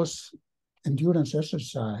because endurance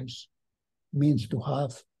exercise means to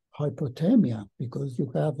have hypothermia, because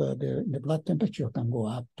you have the blood temperature can go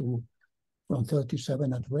up to, from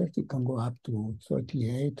 37 at rest, it can go up to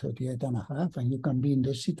 38 and a half, and you can be in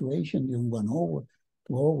this situation during 1 hour,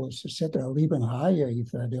 2 hours, etc., or even higher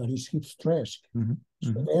if there is heat stress. Mm-hmm.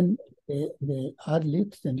 So then the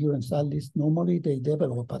athletes, the endurance athletes, normally they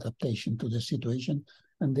develop adaptation to the situation,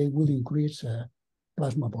 and they will increase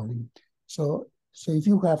plasma volume. So if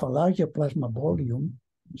you have a larger plasma volume,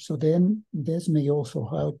 so then this may also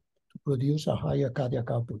help to produce a higher cardiac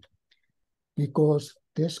output, because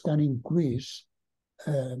this can increase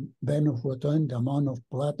vein of return, the amount of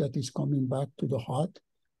blood that is coming back to the heart.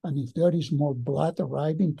 And if there is more blood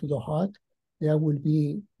arriving to the heart, there will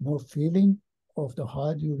be more filling of the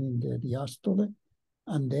heart during the diastole.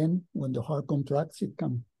 And then when the heart contracts, it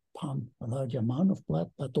can pump a large amount of blood.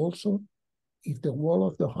 But also, if the wall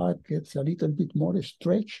of the heart gets a little bit more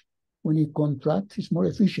stretched, when it contracts, it's more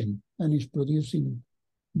efficient and it's producing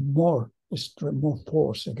more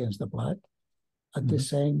force against the blood at the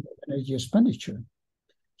same energy expenditure.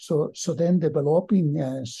 So then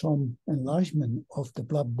developing some enlargement of the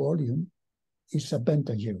blood volume is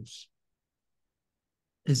advantageous.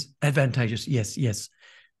 Is advantageous, yes.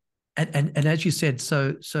 And as you said,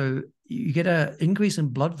 so you get an increase in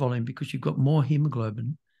blood volume because you've got more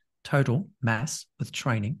hemoglobin total mass with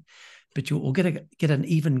training, but you'll get an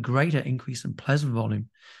even greater increase in plasma volume.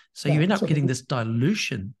 So you end up getting this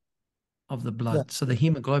dilution of the blood. So the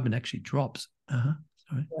hemoglobin actually drops.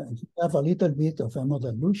 Sorry. You have a little bit of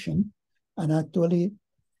hemodilution, and actually,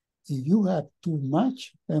 if you have too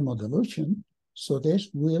much hemodilution, so this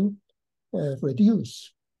will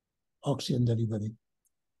reduce oxygen delivery.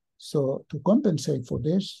 So to compensate for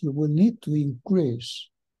this, you will need to increase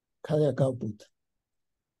cardiac output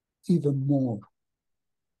even more.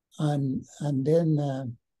 And then,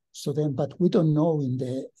 but we don't know in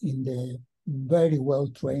the very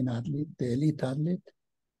well-trained athlete, the elite athlete,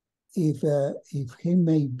 if he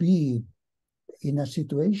may be in a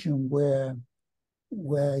situation where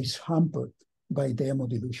it's hampered by the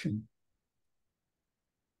hemodilution.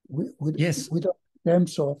 Yes. We don't in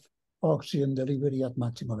terms of oxygen delivery at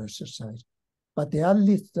maximal exercise. But the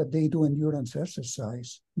athletes that they do endurance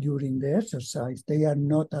exercise, during the exercise, they are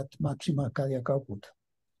not at maximal cardiac output.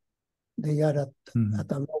 They are at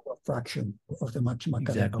a lower fraction of the maximal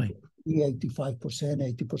cardiac output,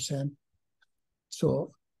 85%, 80%.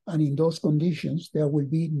 So, and in those conditions, there will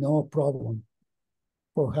be no problem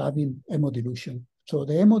for having hemodilution. So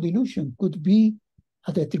the hemodilution could be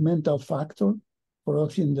a detrimental factor for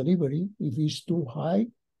oxygen delivery if it's too high,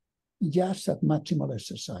 just at maximal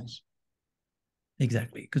exercise.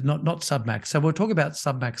 Exactly, because not submax. So we'll talk about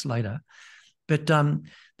submax later. But the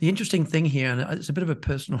interesting thing here, and it's a bit of a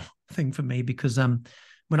personal thing for me, because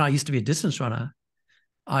when I used to be a distance runner,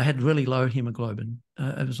 I had really low hemoglobin.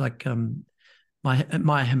 It was like my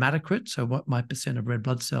hematocrit, so what my percent of red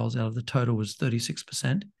blood cells out of the total was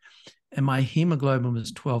 36%, and my hemoglobin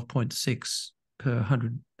was 12.6 per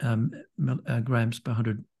 100 grams per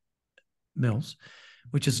 100 mils,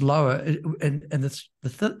 which is lower. And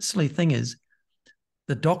the silly thing is,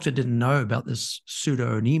 the doctor didn't know about this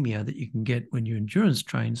pseudoanemia that you can get when you endurance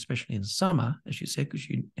train, especially in summer, as you said, because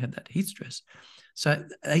you have that heat stress. So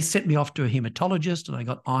they sent me off to a hematologist, and I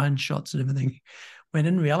got iron shots and everything. When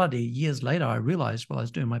in reality, years later, I realized while I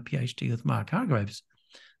was doing my PhD with Mark Hargraves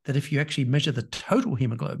that if you actually measure the total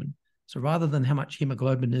hemoglobin, so rather than how much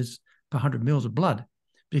hemoglobin is per 100 mils of blood,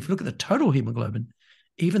 but if you look at the total hemoglobin,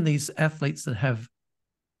 even these athletes that have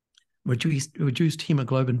reduced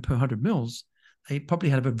hemoglobin per 100 mils, they probably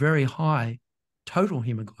have a very high total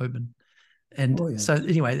hemoglobin. And so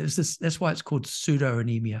anyway, that's why it's called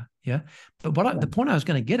pseudoanemia. Yeah. But the point I was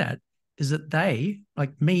going to get at is that they,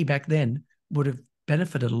 like me back then, would have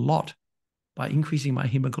benefited a lot by increasing my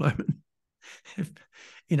hemoglobin.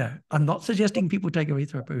 I'm not suggesting people take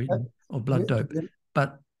erythropoietin or blood dope,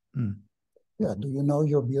 but yeah. Do you know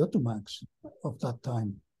your VO2 max of that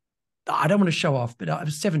time? I don't want to show off, but I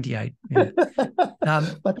was 78. Yeah.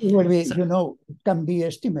 But it will be, it can be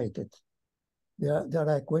estimated. There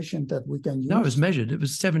are equations that we can use. No, it was measured. It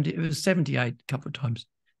was 70. It was 78 a couple of times.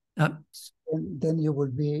 then you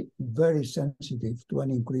will be very sensitive to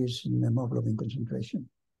an increase in hemoglobin concentration.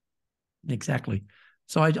 Exactly.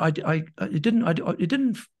 So I didn't know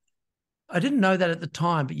that at the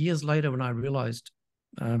time, but years later when I realized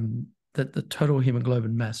that the total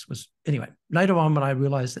hemoglobin mass was, anyway, later on when I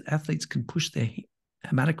realized that athletes can push their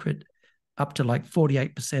hematocrit up to like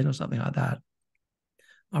 48% or something like that,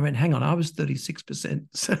 I went, hang on, I was 36%.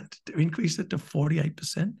 So to increase it to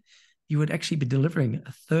 48%, you would actually be delivering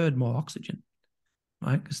a third more oxygen,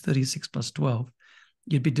 right? Because 36 plus 12,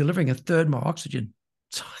 you'd be delivering a third more oxygen.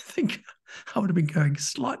 So I think I would have been going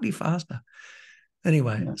slightly faster.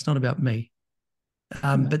 Anyway, It's not about me.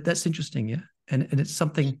 But that's interesting, yeah? And it's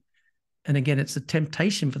something, and again, it's a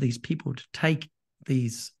temptation for these people to take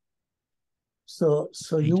these. So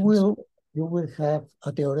agents. you will have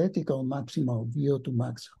a theoretical maximal VO2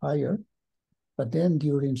 max higher, but then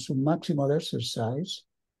during submaximal exercise,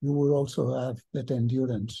 you will also have better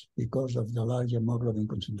endurance because of the large hemoglobin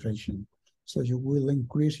concentration. So you will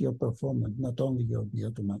increase your performance, not only your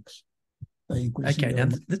VO2 max. By increasing okay, now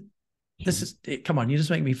this is, come on, you just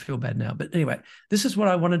make me feel bad now. But anyway, this is what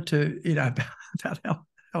I wanted to, about how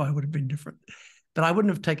I would have been different. But I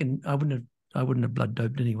wouldn't have blood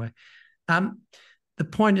doped anyway. The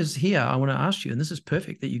point is here, I want to ask you, and this is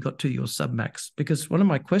perfect that you got to your submax, because one of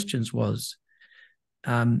my questions was,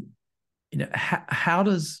 how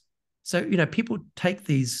does, so, people take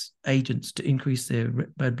these agents to increase their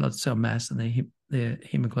red blood cell mass and their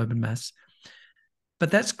hemoglobin mass, but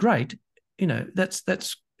that's great.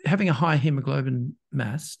 That's having a high hemoglobin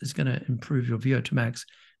mass is going to improve your VO2 max.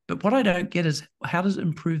 But what I don't get is, how does it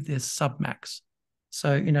improve their submax?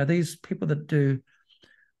 So, these people that do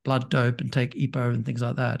blood dope and take EPO and things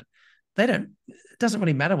like that, it doesn't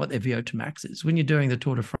really matter what their VO2 max is. When you're doing the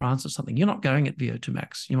Tour de France or something, you're not going at VO2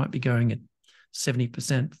 max. You might be going at 70%,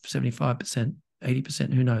 75%,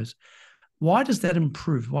 80%, who knows? Why does that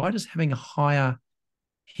improve? Why does having a higher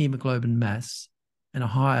hemoglobin mass and a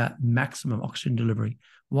higher maximum oxygen delivery,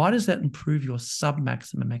 why does that improve your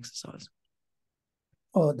submaximum exercise?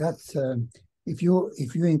 Oh, that's if you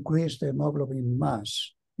increase the hemoglobin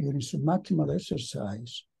mass during submaximal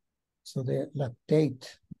exercise, so the lactate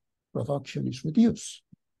production is reduced,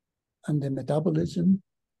 and the metabolism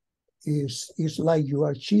is like you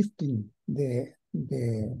are shifting the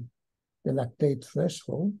lactate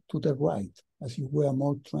threshold to the right as you were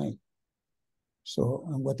more trained. So,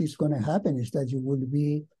 and what is going to happen is that you will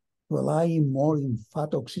be relying more in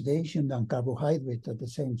fat oxidation than carbohydrate at the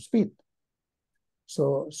same speed.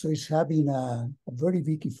 So it's having a very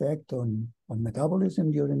big effect on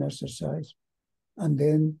metabolism during exercise. And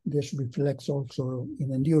then this reflects also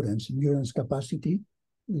in endurance. Endurance capacity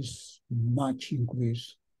is much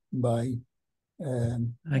increased by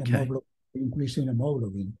increasing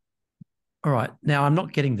hemoglobin. All right. Now, I'm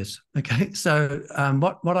not getting this. Okay. So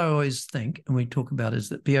what I always think, and we talk about, is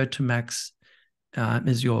that VO2 max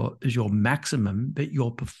is your maximum, but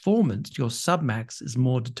your performance, your submax, is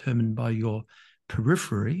more determined by your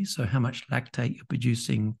periphery. So how much lactate you're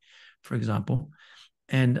producing, for example.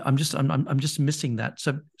 And I'm just missing that.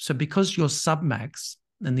 So because your submax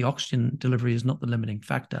and the oxygen delivery is not the limiting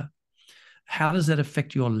factor, how does that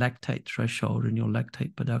affect your lactate threshold and your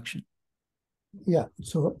lactate production? Yeah,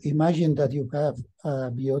 so imagine that you have a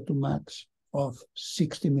VO2 max of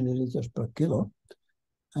 60 milliliters per kilo,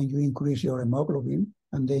 and you increase your hemoglobin,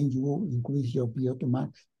 and then you increase your VO2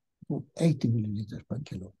 max to 80 milliliters per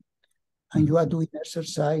kilo. And you are doing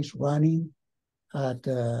exercise, running at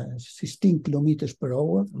 16 kilometers per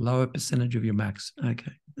hour. Lower percentage of your max.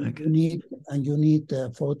 Okay. You need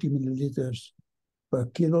 40 milliliters per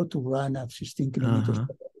kilo to run at 16 kilometers per hour.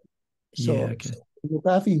 So you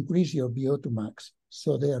have increased your VO2 max,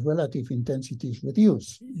 so the relative intensity is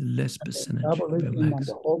reduced. Less percentage of your max. And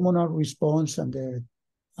the hormonal response and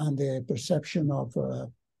the perception of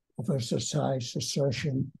exercise,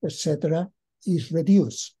 exertion, etc., is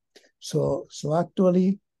reduced. So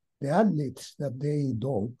actually, the athletes that they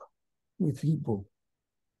dope with EPO,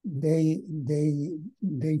 they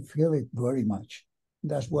feel it very much.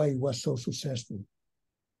 That's why it was so successful,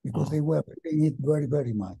 because they were feeling it very,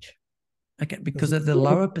 very much. Okay, because of the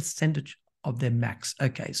lower percentage of their max.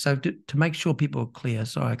 Okay, so to make sure people are clear,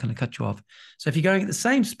 sorry, I kind of cut you off. So if you're going at the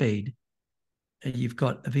same speed, you've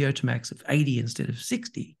got a VO2 max of 80 instead of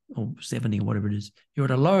 60 or 70 or whatever it is, you're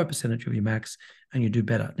at a lower percentage of your max and you do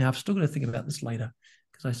better. Now, I've still got to think about this later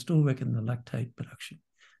because I still reckon the lactate production,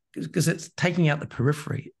 because it's taking out the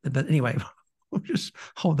periphery. But anyway, we'll just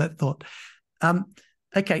hold that thought.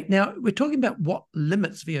 Okay, now we're talking about what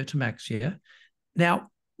limits VO2 max here. Now,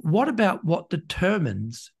 what about what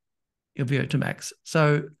determines your VO2 max?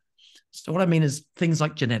 So So what I mean is things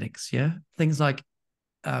like genetics, yeah? Things like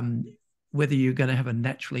whether you're going to have a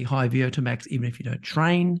naturally high VO2 max even if you don't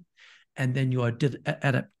train, and then your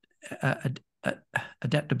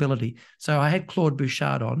adaptability. So I had Claude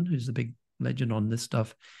Bouchard on, who's the big legend on this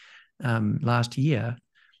stuff, last year,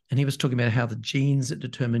 and he was talking about how the genes that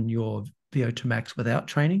determine your VO2 max without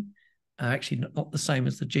training are actually not the same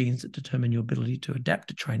as the genes that determine your ability to adapt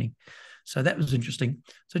to training. So that was interesting.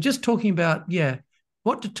 So just talking about,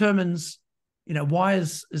 what determines, why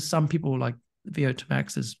is some people like VO2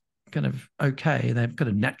 max is kind of okay, they've got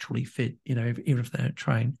to naturally fit, even if they don't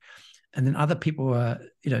train, and then other people are,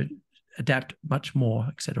 adapt much more,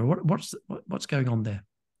 etc. What's going on there?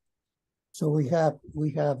 So we have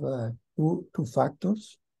two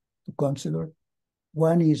factors to consider.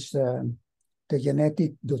 One is the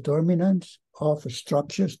genetic determinants of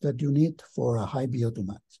structures that you need for a high VO2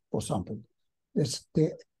 max. For example,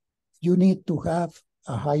 you need to have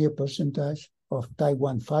a higher percentage of type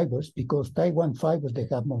 1 fibers, because type 1 fibers, they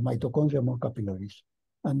have more mitochondria, more capillaries.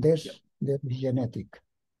 And that's genetic.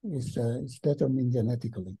 It's determined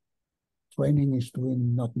genetically. Training is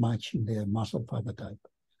doing not much in the muscle fiber type.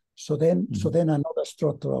 So then another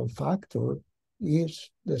structural factor is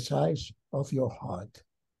the size of your heart.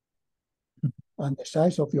 And the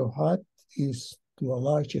size of your heart is to a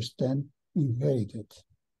large extent inherited.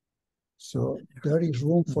 So there is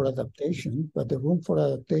room for adaptation, but the room for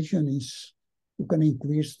adaptation is you can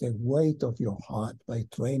increase the weight of your heart by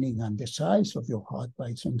training and the size of your heart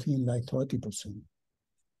by something like 30%.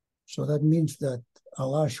 So that means that a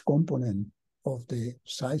large component of the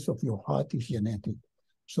size of your heart is genetic.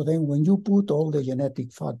 So then when you put all the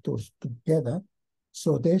genetic factors together,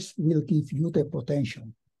 so this will give you the potential.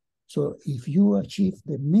 So if you achieve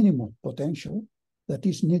the minimum potential that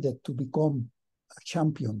is needed to become a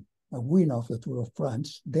champion, a winner of the Tour of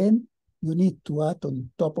France, then you need to add on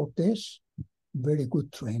top of this very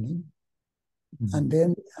good training. And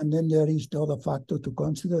then there is the other factor to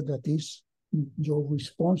consider, that is your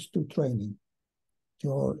response to training,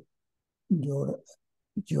 your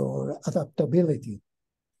adaptability.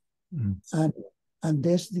 And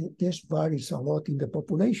this varies a lot in the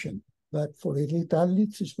population, but for elite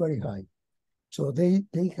athletes, it's very high. So they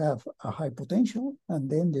have a high potential, and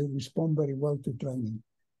then they respond very well to training.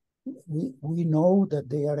 We know that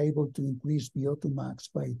they are able to increase VO2 max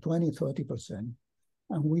by 20-30%.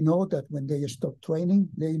 And we know that when they stop training,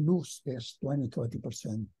 they lose this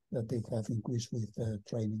 20-30% that they have increased with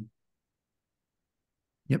training.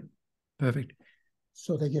 Yep, perfect.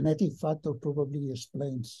 So the genetic factor probably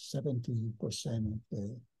explains 70%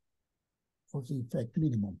 of the effect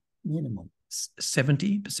minimum.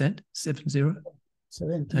 70%? 70?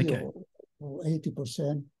 70 okay. or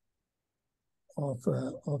 80% of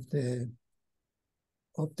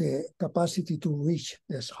the capacity to reach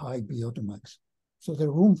this high VO2 max. So the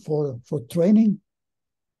room for training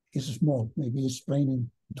is small, maybe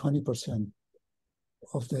explaining 20%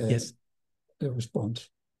 of the response.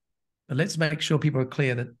 But let's make sure people are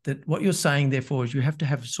clear that what you're saying, therefore, is you have to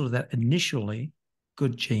have sort of that initially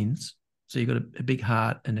good genes. So you've got a big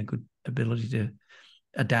heart and a good ability to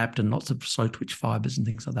adapt and lots of slow twitch fibers and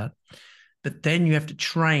things like that. But then you have to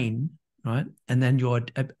train, right? And then your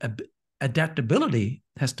adaptability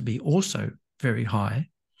has to be also very high.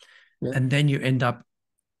 Yeah. And then you end up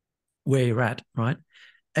where you're at, right?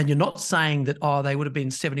 And you're not saying that, they would have been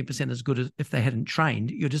 70% as good as if they hadn't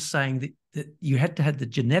trained. You're just saying that you had to have the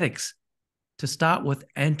genetics to start with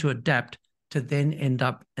and to adapt to then end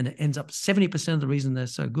up, and it ends up 70% of the reason they're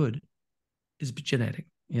so good is genetic,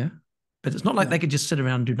 yeah? But it's not like they could just sit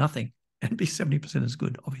around and do nothing and be 70% as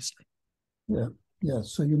good, obviously. Yeah.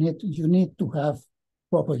 So you need to have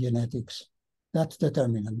proper genetics. That's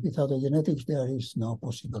determinant. Without the genetics, there is no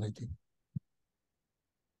possibility.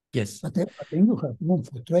 Yes. But then you have room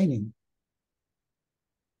for training.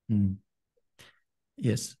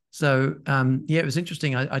 Yes. So, it was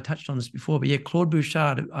interesting. I touched on this before, but Claude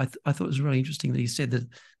Bouchard, I thought it was really interesting that he said that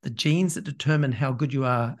the genes that determine how good you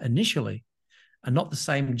are initially are not the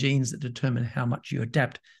same genes that determine how much you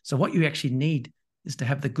adapt. So what you actually need is to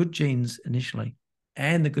have the good genes initially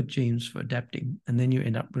and the good genes for adapting, and then you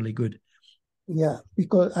end up really good. Yeah,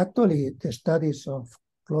 because actually the studies of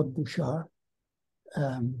Claude Bouchard,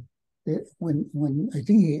 when I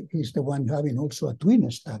think he's the one having also a twin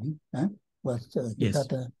study, he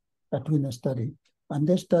had a twin study, and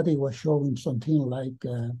the study was showing something like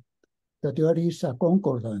that there is a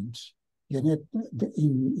concordance in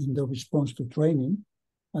the response to training,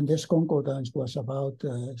 and this concordance was about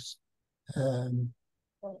 50%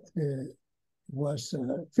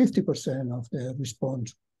 of the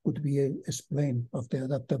response could be explained, of the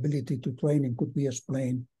adaptability to training could be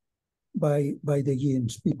explained by the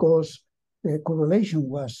genes, because the correlation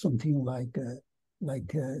was something like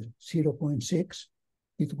 0.6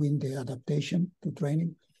 between the adaptation to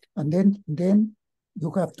training, and then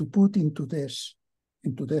you have to put into this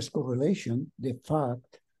correlation the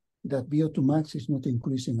fact that VO2 max is not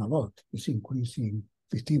increasing a lot. It's increasing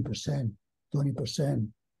 15%, 20%,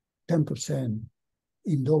 10%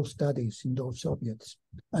 in those studies, in those subjects.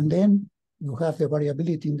 And then you have the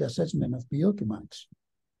variability in the assessment of VO2 max.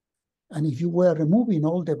 And if you were removing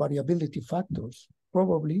all the variability factors,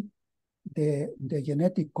 probably the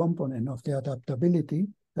genetic component of the adaptability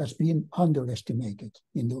has been underestimated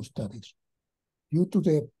in those studies due to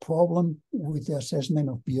the problem with the assessment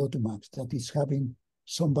of VO2 max that is having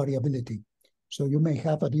some variability. So you may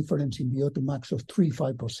have a difference in VO2 max of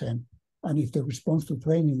 3-5%, and if the response to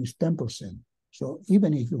training is 10%. So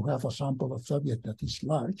even if you have a sample of subject that is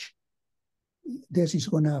large, this is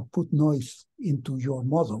going to put noise into your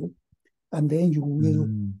model, and then you will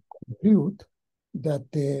conclude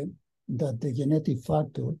that the genetic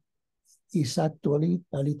factor is actually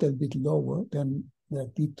a little bit lower than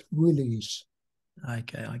that it really is.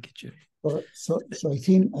 Okay, I get you. So I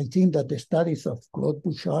think that the studies of Claude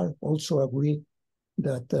Bouchard also agree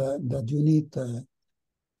that you need a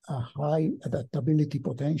high adaptability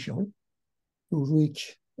potential to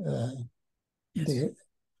reach the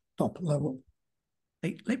top level.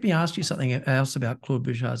 Let me ask you something else about Claude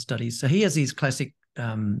Bouchard's studies. So he has these classic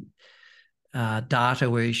data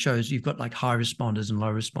where he shows you've got like high responders and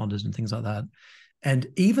low responders and things like that. And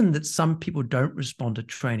even that some people don't respond to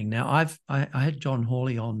training. Now, I had John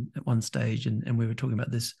Hawley on at one stage and we were talking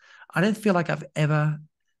about this. I don't feel like I've ever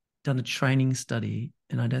done a training study,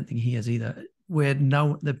 and I don't think he has either, where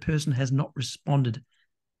the person has not responded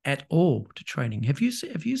at all to training. Have you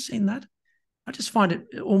seen that? I just find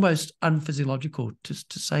it almost unphysiological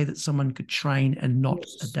to say that someone could train and not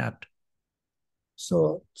adapt.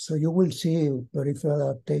 So you will see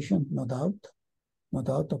peripheral adaptation, no doubt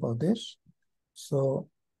about this. So,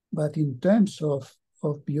 but in terms of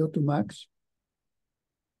VO2 max,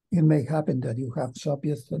 it may happen that you have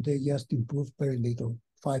subjects that they just improve very little,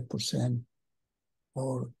 5%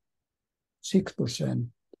 or 6%,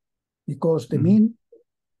 because the mean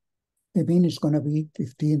is going to be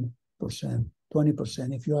 15%,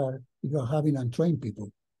 20% if you are having untrained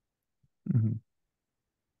people. Mm-hmm.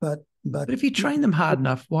 But if you train them hard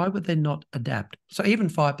enough, why would they not adapt? So even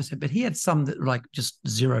 5%, but he had some that were like just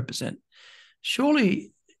 0%.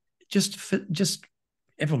 Surely, just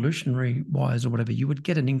evolutionary wise or whatever, you would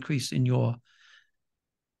get an increase in your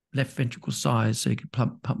left ventricle size so you could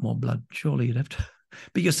pump more blood. Surely you'd have to.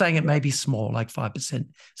 But you're saying it may be small, like 5%.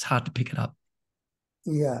 It's hard to pick it up.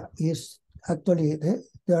 Yeah, it's actually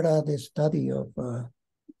there are the study of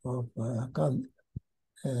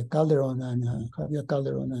Calderon and Javier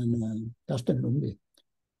Calderon and Dustin Lumby,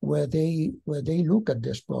 where they look at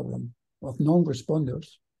this problem of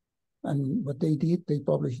non-responders, and what they did, they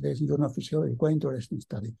published this in Journal of Physiology, quite interesting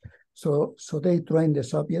study. So they trained the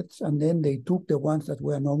subjects, and then they took the ones that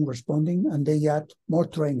were non-responding, and they add more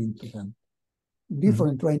training to them,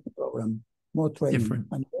 different training program, more training,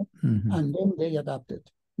 and then they adapted.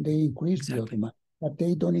 They increased the automatic, but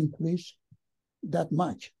they don't increase that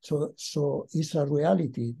much. So it's a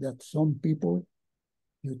reality that some people,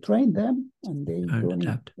 you train them and they don't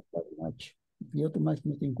adapt that much. The automatic is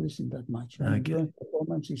not increasing that much. And your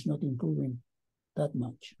performance is not improving that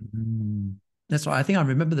much. That's why I think I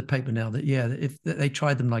remember the paper now that, if they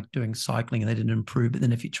tried them like doing cycling and they didn't improve, but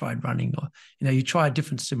then if you tried running or, you try a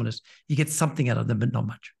different stimulus, you get something out of them, but not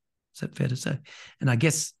much. Is that fair to say? And I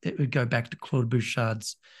guess it would go back to Claude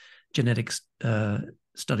Bouchard's genetics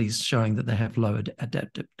studies showing that they have low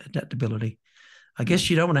adaptability. I guess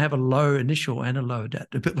you don't want to have a low initial and a low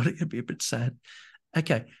adaptability. It'd be a bit sad.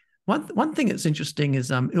 Okay. One thing that's interesting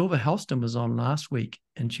is Ilva Halston was on last week,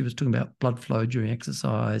 and she was talking about blood flow during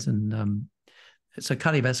exercise and so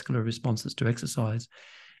cardiovascular responses to exercise.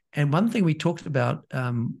 And one thing we talked about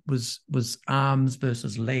was arms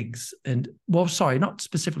versus legs. And, not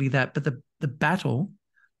specifically that, but the battle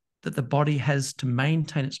that the body has to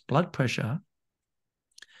maintain its blood pressure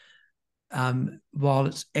while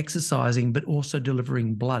it's exercising, but also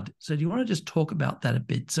delivering blood. So do you want to just talk about that a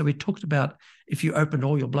bit? So we talked about if you open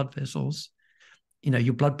all your blood vessels,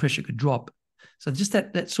 your blood pressure could drop. So just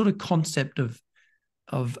that sort of concept of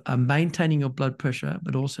maintaining your blood pressure,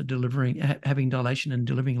 but also having dilation and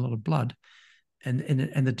delivering a lot of blood, and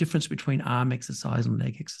the difference between arm exercise and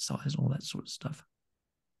leg exercise, all that sort of stuff.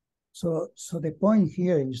 So the point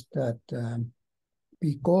here is that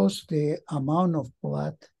because the amount of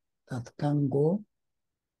blood that can go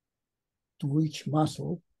to each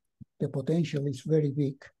muscle, the potential is very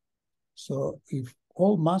big. So if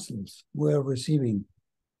all muscles were receiving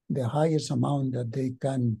the highest amount that they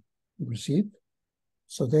can receive,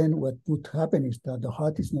 so then what would happen is that the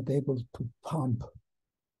heart is not able to pump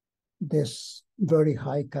this very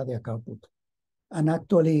high cardiac output. And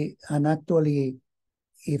actually,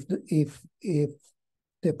 if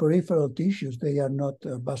the peripheral tissues, they are not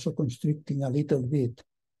vasoconstricting a little bit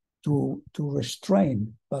to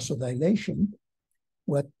restrain vasodilation,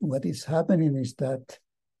 what is happening is that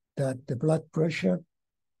the blood pressure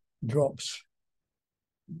drops.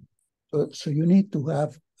 So you need to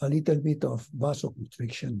have a little bit of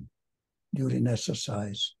vasoconstriction during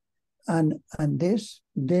exercise. And this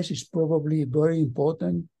is probably very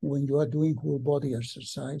important when you are doing whole body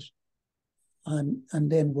exercise. And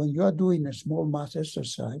then when you are doing a small mass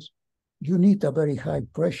exercise, you need a very high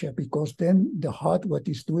pressure, because then the heart, what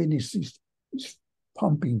it's doing is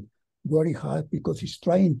pumping very hard, because it's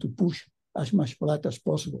trying to push as much blood as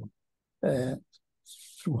possible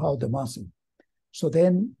throughout the muscle. So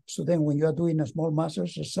then when you are doing a small mass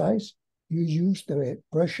exercise, you use the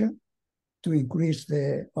pressure to increase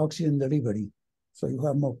the oxygen delivery. So you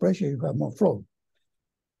have more pressure, you have more flow.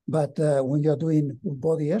 But when you're doing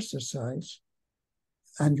body exercise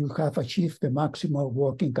and you have achieved the maximal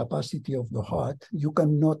working capacity of the heart, you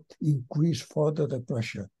cannot increase further the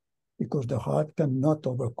pressure, because the heart cannot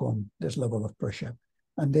overcome this level of pressure.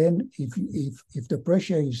 And then if the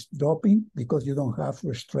pressure is dropping because you don't have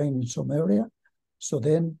restraint in some area, so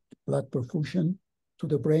then blood perfusion to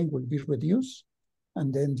the brain will be reduced,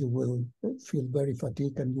 and then you will feel very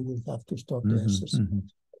fatigued and you will have to stop the exercise.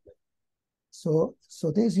 So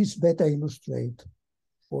this is better illustrate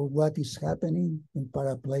for what is happening in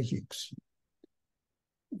paraplegics.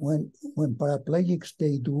 When paraplegics,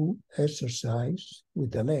 they do exercise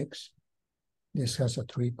with the legs, this has a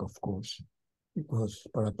trick, of course, because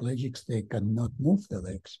paraplegics, they cannot move the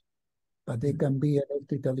legs, but they can be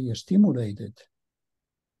electrically stimulated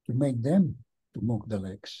to make them to move the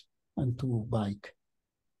legs and to bike.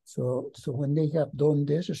 So when they have done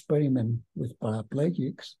this experiment with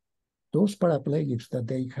paraplegics, those paraplegics that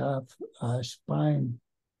they have a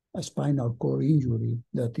spinal cord injury,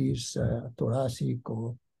 that is thoracic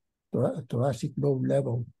or thoracic low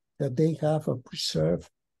level, that they have a preserved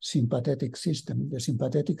sympathetic system. The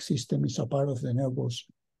sympathetic system is a part of the nervous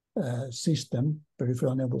system,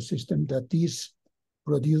 peripheral nervous system, that is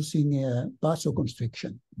producing a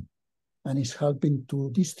vasoconstriction and is helping to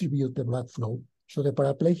distribute the blood flow. So the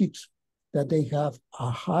paraplegics that they have a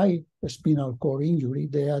high spinal cord injury,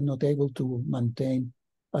 they are not able to maintain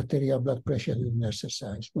arterial blood pressure during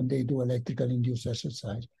exercise when they do electrical induced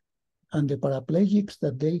exercise. And the paraplegics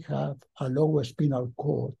that they have a lower spinal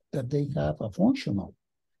cord, that they have a functional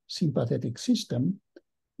sympathetic system,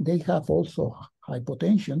 they have also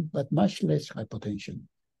hypotension, but much less hypotension.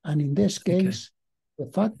 And in this case,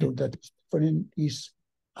 the factor that is different is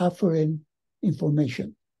afferent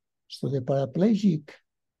information. So the paraplegic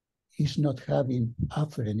is not having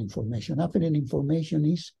afferent information. Afferent information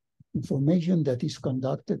is information that is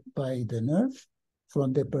conducted by the nerve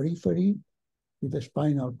from the periphery to the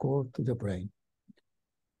spinal cord to the brain.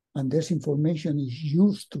 And this information is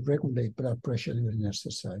used to regulate blood pressure during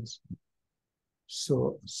exercise.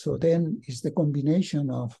 So then it's the combination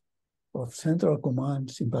of central command,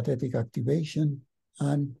 sympathetic activation,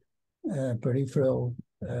 and peripheral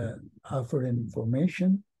afferent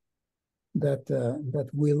information that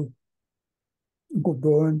will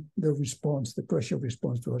govern the response, the pressure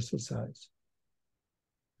response to exercise.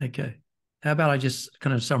 Okay. How about I just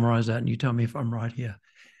kind of summarize that and you tell me if I'm right here.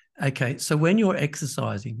 Okay. So when you're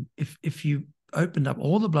exercising, if you opened up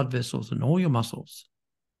all the blood vessels and all your muscles,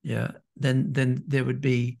 then there would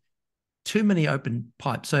be too many open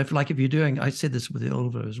pipes. So if you're doing, I said this with the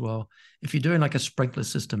elbow as well, if you're doing like a sprinkler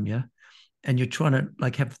system, and you're trying to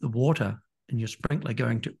like have the water in your sprinkler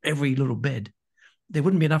going to every little bed, there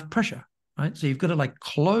wouldn't be enough pressure, right? So you've got to like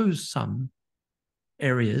close some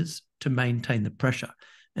areas to maintain the pressure.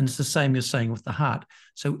 And it's the same you're saying with the heart.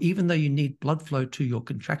 So even though you need blood flow to your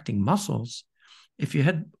contracting muscles, if you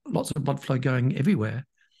had lots of blood flow going everywhere,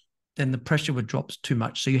 then the pressure would drop too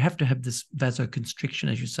much. So you have to have this vasoconstriction,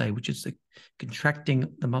 as you say, which is the contracting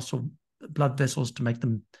the muscle blood vessels to make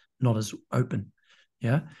them not as open.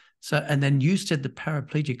 Yeah. So, and then you said the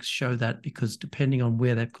paraplegics show that, because depending on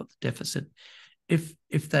where they've got the deficit, if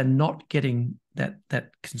they're not getting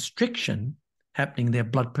that constriction happening, their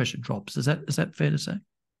blood pressure drops. Is that fair to say?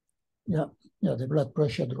 Yeah, the blood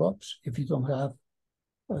pressure drops if you don't have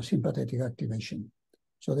sympathetic activation.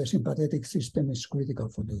 So the sympathetic system is critical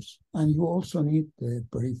for this. And you also need the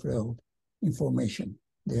peripheral information,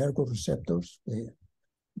 the ergoreceptors,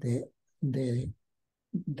 the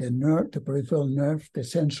the peripheral nerve, the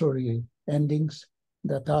sensory endings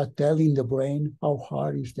that are telling the brain how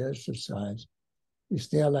hard is the exercise. Is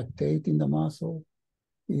there lactate in the muscle?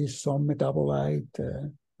 Is some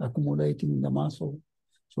metabolite accumulating in the muscle?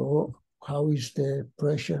 So how is the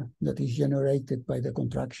pressure that is generated by the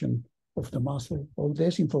contraction of the muscle? All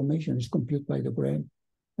this information is computed by the brain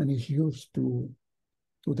and is used to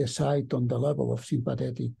decide on the level of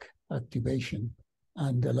sympathetic activation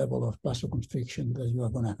and the level of vasoconstriction that you are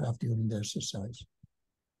going to have during the exercise.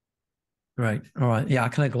 Great. All right. Yeah, I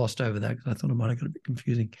kind of glossed over that because I thought it might have got a bit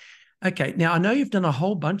confusing. Okay. Now, I know you've done a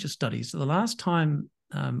whole bunch of studies. So the last time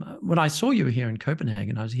when I saw you here in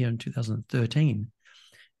Copenhagen, I was here in 2013,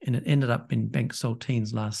 and it ended up in Bengt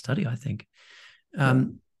Saltin's last study, I think,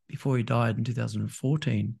 before he died in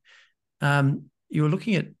 2014. You were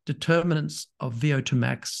looking at determinants of VO2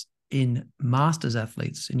 max in masters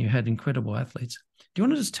athletes, and you had incredible athletes. Do you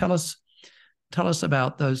want to just tell us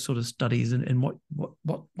about those sort of studies and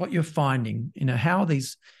what you're finding? You know, how are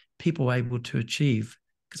these people able to achieve?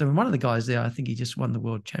 Because I mean, one of the guys there, I think he just won the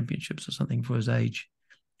world championships or something for his age,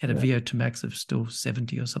 had a VO2 max of still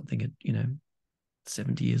 70 or something at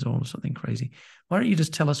 70 years old or something crazy. Why don't you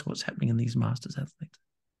just tell us what's happening in these masters athletes?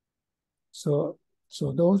 So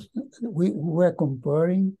those we were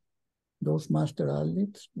comparing those master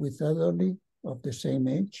athletes with elderly of the same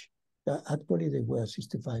age. Actually, they were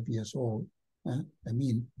 65 years old, the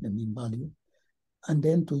mean value, and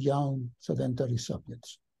then to young sedentary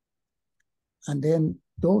subjects. And then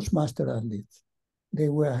those master athletes, they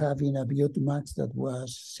were having a VO2 max that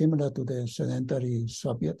was similar to the sedentary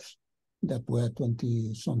subjects that were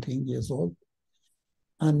 20-something years old.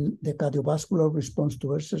 And the cardiovascular response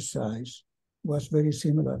to exercise was very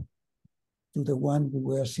similar to the one we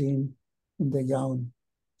were seeing in the young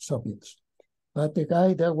subjects. But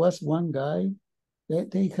there was one guy,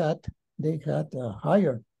 they had a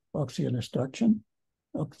higher oxygen extraction,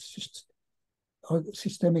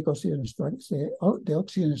 systemic oxygen extraction. The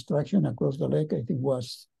oxygen extraction across the leg, I think,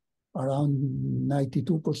 was around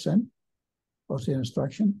 92% oxygen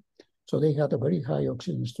extraction. So they had a very high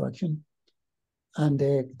oxygen extraction. And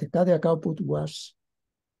the cardiac output was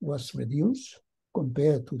reduced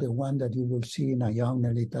compared to the one that you will see in a young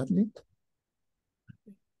elite athlete.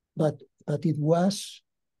 But it was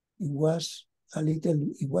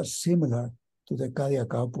similar to the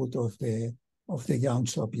cardiac output of the young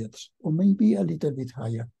subjects, or maybe a little bit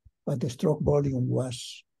higher, but the stroke volume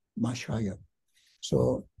was much higher.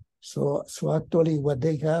 So actually what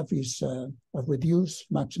they have is a reduced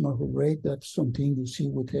maximum heart rate. That's something you see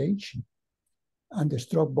with age. And the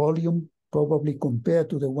stroke volume, probably compared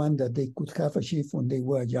to the one that they could have achieved when they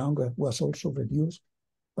were younger, was also reduced.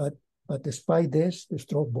 But despite this, the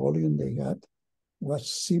stroke volume they had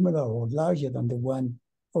was similar or larger than the one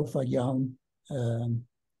of a young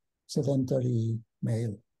sedentary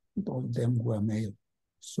male. All of them were male.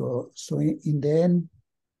 So in the end,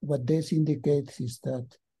 what this indicates is that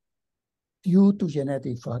due to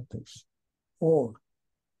genetic factors or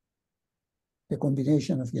the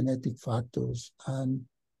combination of genetic factors and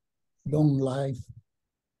long life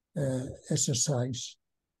exercise,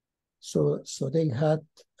 so they had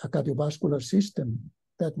a cardiovascular system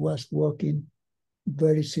that was working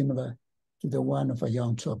very similar to the one of a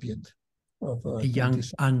young subject. Of a young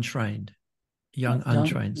untrained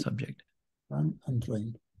subject.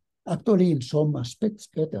 Untrained. Actually, in some aspects,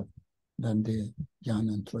 better than the young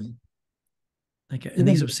untrained. Okay, and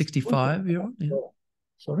these are 65-year-olds? Yeah.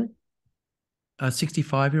 Sorry?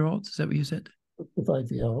 65-year-olds, is that what you said?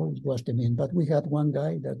 65-year-olds was the mean, but we had one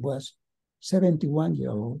guy that was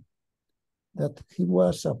 71-year-old, that he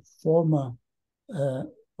was a former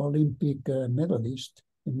Olympic medalist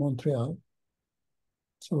in Montreal.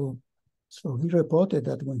 So he reported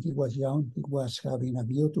that when he was young, he was having a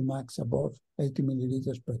VO2 max above 80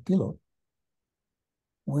 milliliters per kilo.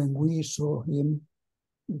 When we saw him,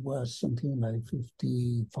 it was something like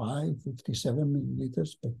 55, 57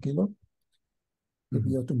 milliliters per kilo, the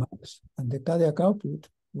VO2 max. And the cardiac output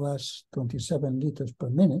was 27 liters per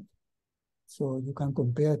minute. So you can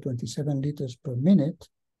compare 27 liters per minute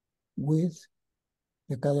with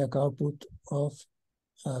the cardiac output of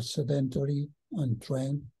a sedentary,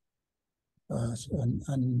 untrained,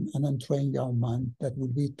 an untrained young man that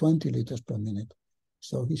would be 20 liters per minute.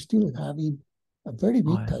 So he's still having a very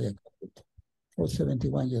big cardiac output for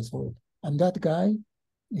 71 years old. And that guy,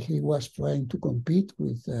 he was trying to compete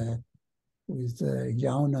with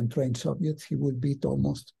young untrained subjects. He would beat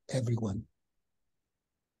almost everyone.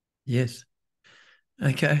 Yes.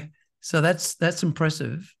 Okay. So that's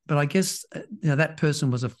impressive. But I guess that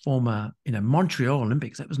person was a former Montreal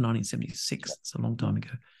Olympics. That was 1976. It's a long time ago.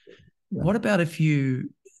 Yeah. What about if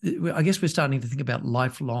I guess we're starting to think about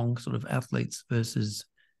lifelong sort of athletes versus,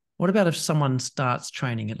 what about if someone starts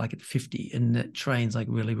training at 50 and it trains like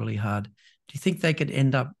really, really hard? Do you think they could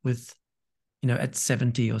end up with, at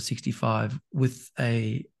 70 or 65 with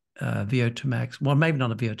a VO2 max? Well, maybe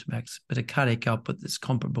not a VO2 max, but a cardiac output that's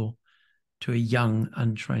comparable to a young,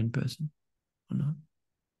 untrained person or not?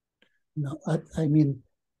 No, I mean,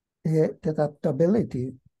 the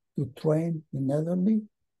adaptability to train in elderly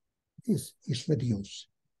is reduced.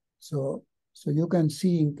 So you can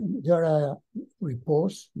see there are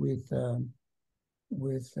reports with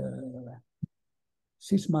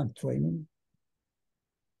 6-month training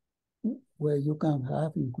where you can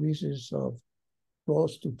have increases of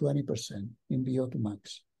close to 20% in VO2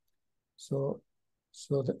 max. So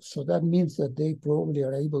that means that they probably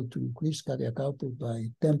are able to increase cardiac output by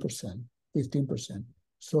 10%, 15%.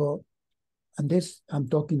 So, and this I'm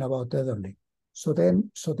talking about elderly. So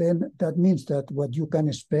then that means that what you can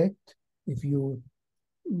expect if you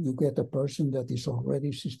get a person that is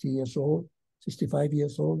already 60 years old, 65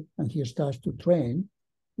 years old, and he starts to train,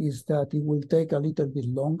 is that it will take a little bit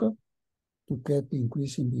longer to get the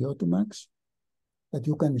increase in VO2 max, but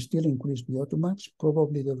you can still increase VO2 max.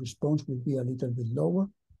 Probably the response will be a little bit lower,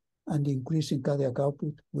 and the increase in cardiac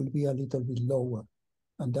output will be a little bit lower.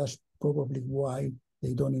 And that's probably why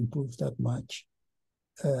they don't improve that much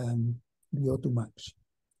VO2 max.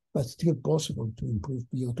 But still possible to improve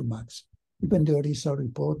VO2 max. Even there is a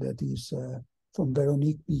report that is from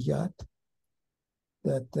Veronique Billat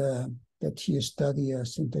that she studied a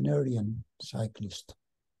centenarian cyclist.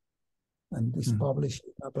 And this published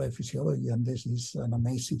in Applied Physiology, and this is an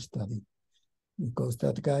amazing study because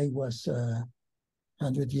that guy was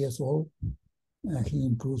 100 years old and he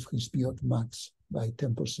improved his VO2 max by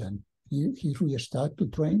 10%. He restarted to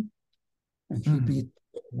train and he beat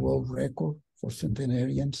the world record for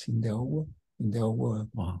centenarians in the hour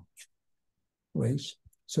Wow. race.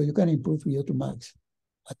 So you can improve VO2 max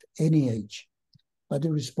at any age, but the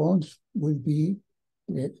response will be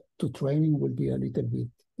to training will be a little bit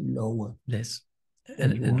lower. Less.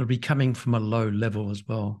 And it'll be coming from a low level as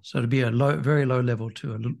well. So it'll be a very low level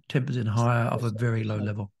to a 10% higher of a very low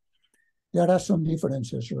level. There are some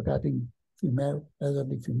differences regarding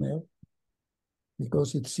elderly female,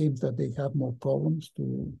 because it seems that they have more problems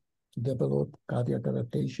to develop cardiac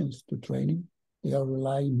adaptations to training. They are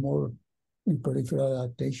relying more in peripheral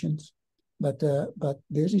adaptations. But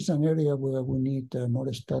this is an area where we need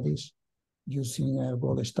more studies using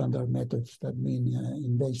gold standard methods, that mean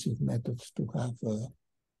invasive methods, to have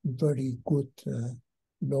very good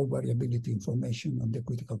low variability information on the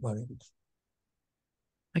critical variables.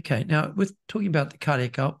 Okay, now with talking about the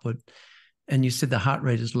cardiac output, and you said the heart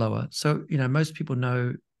rate is lower. So, most people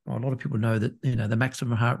know, or a lot of people know that, the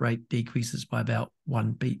maximum heart rate decreases by about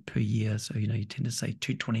 1 beat per year. So, you tend to say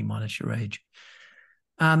 220 minus your age.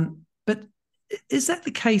 But is that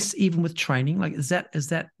the case even with training? Like, is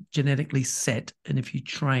that genetically set? And if you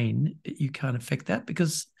train, you can't affect that?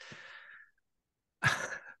 Because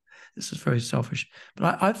this is very selfish,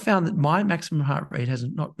 but I've found that my maximum heart rate has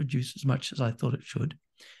not reduced as much as I thought it should.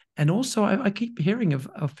 And also I keep hearing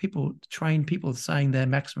of people, trained people, saying their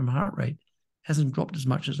maximum heart rate hasn't dropped as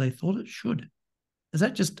much as they thought it should. Is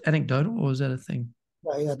that just anecdotal, or is that a thing?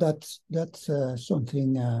 Yeah, that's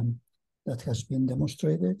something that has been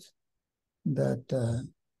demonstrated, that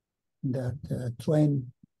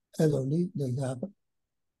trained elderly, they have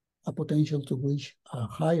a potential to reach a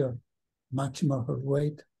higher maximum heart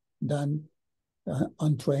rate than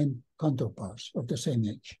untrained counterparts of the same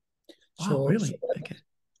age. Wow, really? Okay.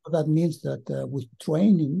 So that means that with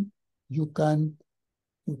training, you can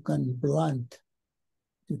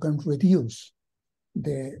reduce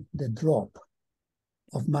the drop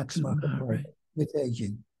of maximum heart rate with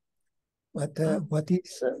aging. But what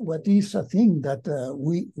is a thing that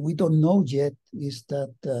we don't know yet is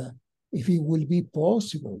that if it will be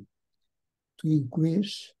possible to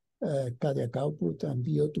increase cardiac output and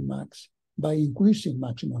VO2 max by increasing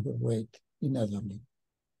maximum heart rate in elderly.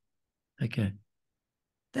 Okay.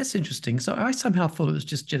 That's interesting. So I somehow thought it was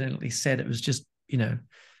just genetically set. It was just,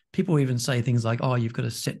 people even say things like, oh, you've got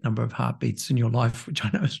a set number of heartbeats in your life, which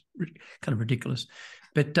I know is kind of ridiculous.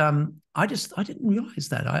 But I didn't realize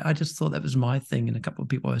that. I just thought that was my thing and a couple of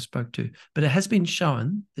people I spoke to. But it has been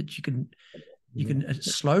shown that you can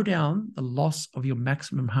slow down the loss of your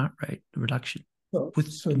maximum heart rate reduction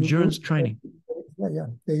with endurance training. Yeah,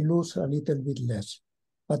 they lose a little bit less.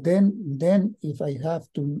 But then if I have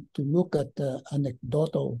to look at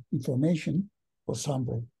anecdotal information, for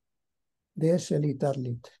example, there's elite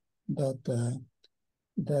athlete that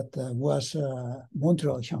was a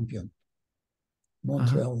Montreal champion.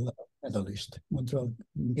 Montreal medalist, Montreal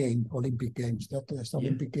Olympic Games. That is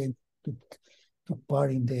Olympic Game took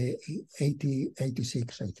part in the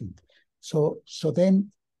 86, I think. So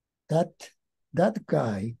then that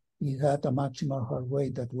guy, he had a maximal heart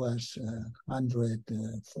rate that was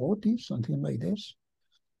 140, something like this.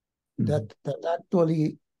 That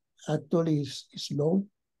actually is low,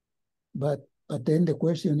 but then the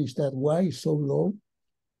question is that why so low?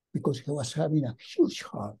 Because he was having a huge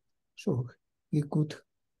heart, so he could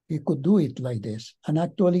do it like this. And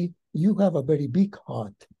actually, you have a very big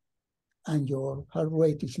heart, and your heart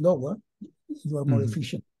rate is lower, you are more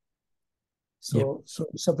efficient. So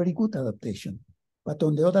it's a very good adaptation. But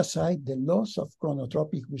on the other side, the loss of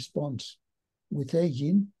chronotropic response with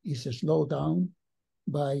aging is slowed down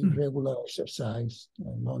by regular exercise,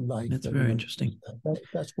 long life. That's very interesting.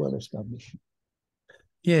 That's well established.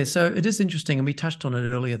 Yeah, so it is interesting, and we touched on it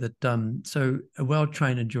earlier that so a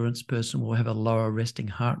well-trained endurance person will have a lower resting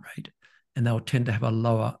heart rate, and they'll tend to have a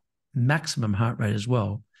lower maximum heart rate as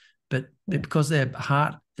well. But because their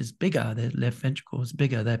heart is bigger, their left ventricle is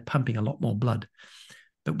bigger, they're pumping a lot more blood.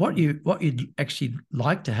 But what you'd actually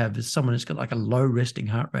like to have is someone who's got like a low resting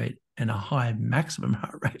heart rate and a high maximum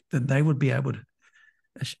heart rate, then they would be able to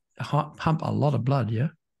pump a lot of blood, yeah?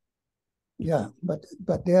 Yeah, but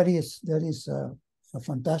there is a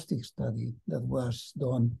fantastic study that was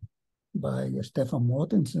done by Stefan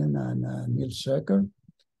Mortensen and Niels Søker,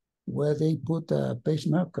 where they put a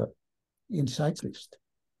pacemaker in cyclists.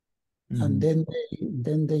 And then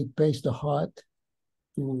they pace the heart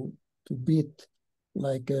to beat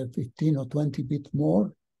like 15 or 20 beats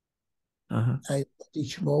more at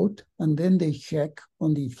each load. And then they check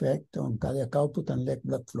on the effect on cardiac output and leg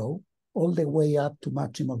blood flow all the way up to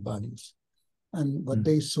maximal values. And what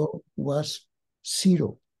they saw was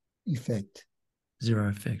zero effect. Zero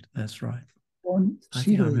effect, that's right. I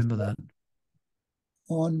think I remember that.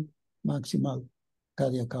 On maximal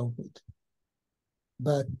cardiac output.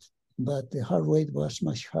 But the heart rate was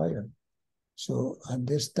much higher. So, and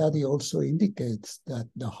this study also indicates that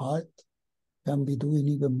the heart can be doing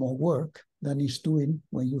even more work than it's doing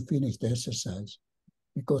when you finish the exercise.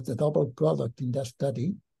 Because the double product in that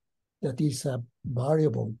study, that is a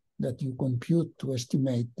variable that you compute to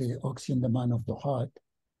estimate the oxygen demand of the heart,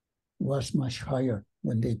 was much higher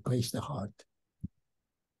when they placed the heart.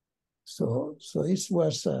 So it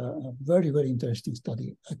was a very, very interesting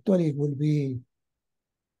study. Actually, it will be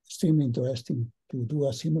extremely interesting to do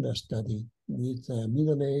a similar study with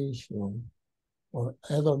middle-aged or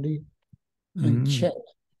elderly and check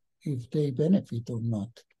if they benefit or not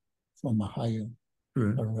from a higher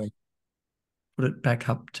rate. Put it back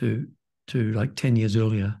up to like 10 years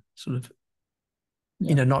earlier, sort of,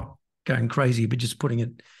 not going crazy, but just putting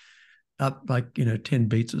it up like, 10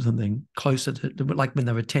 beats or something closer to like when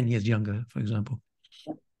they were 10 years younger, for example.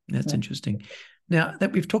 That's interesting. Now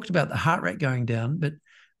that we've talked about the heart rate going down, but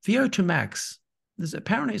VO2 max,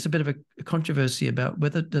 apparently it's a bit of a controversy about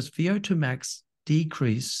whether does VO2 max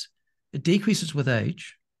decrease. It decreases with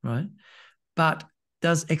age, right? But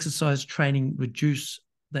does exercise training reduce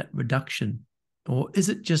that reduction? Or is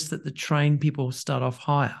it just that the trained people start off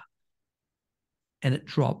higher and it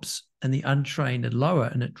drops, and the untrained are lower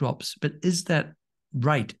and it drops? But is that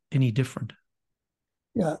rate any different?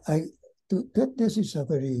 Yeah, this is a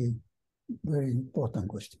very, very important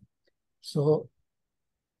question. So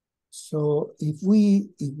if we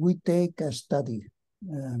take a study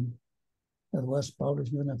that was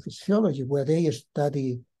published in Physiology, where they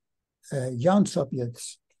study young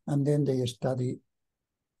subjects, and then they study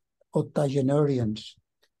octogenarians,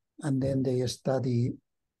 and then they study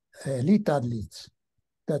elite athletes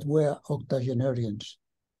that were octogenarians.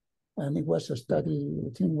 And it was a study, I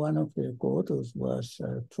think one of the co-authors was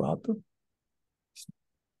Trapp.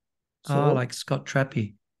 Like Scott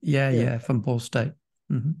Trappy. Yeah, from Ball State.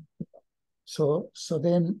 So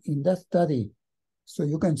then in that study, so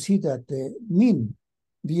you can see that the mean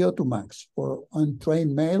VO2 max for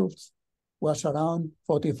untrained males was around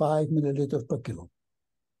 45 milliliters per kilo.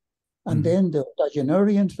 And then the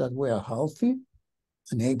octogenarians that were healthy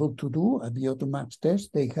and able to do a VO2 max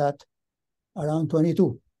test, they had around 20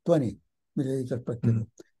 milliliters per kilo.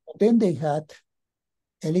 But then they had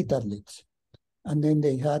elite athletes. And then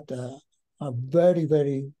they had a very,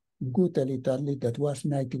 very good elite athlete that was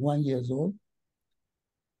 91 years old.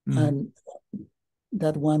 And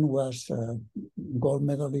that one was a gold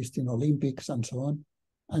medalist in Olympics and so on.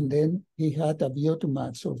 And then he had a VO2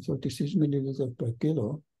 max of 36 milliliters per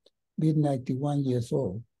kilo, being 91 years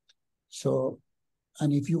old. So,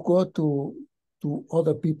 and if you go to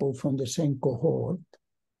other people from the same cohort,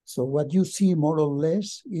 so what you see more or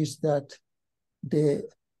less is that the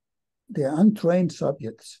the untrained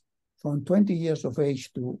subjects from 20 years of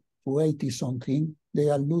age to 80 something, they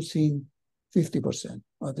are losing 50%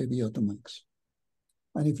 of the VO2 max.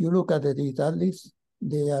 And if you look at the elite athletes,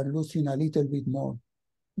 they are losing a little bit more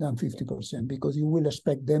than 50% because you will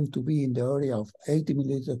expect them to be in the area of 80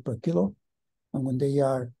 milliliters per kilo. And when they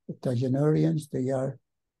are octogenarians, they are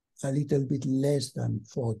a little bit less than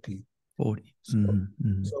 40. 40.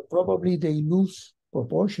 So probably they lose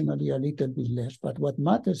proportionally a little bit less. But what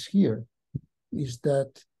matters here is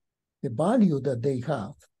that the value that they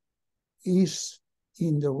have is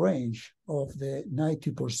in the range of the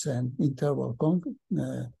 90% interval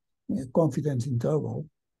confidence interval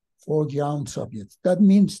for young subjects. That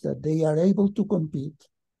means that they are able to compete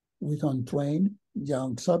with untrained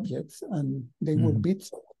young subjects, and they will beat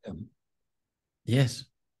some of them. Yes.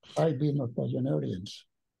 By being octogenarians.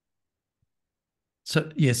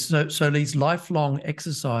 So yes, so these lifelong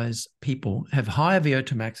exercise people have higher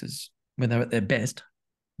VO2 maxes when they're at their best,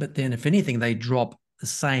 but then if anything, they drop the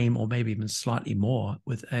same or maybe even slightly more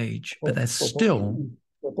with age, but they're still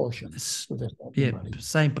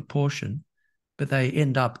same proportion, but they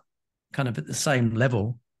end up kind of at the same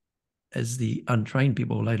level as the untrained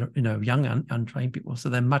people later, young untrained people. So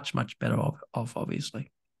they're much, much better off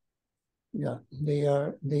obviously. Yeah, they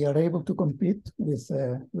are able to compete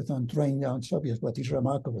with untrained young subjects, what is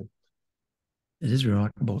remarkable. It is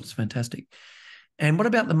remarkable. It's fantastic. And what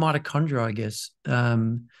about the mitochondria, I guess?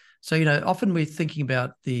 So, often we're thinking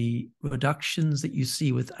about the reductions that you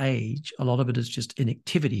see with age. A lot of it is just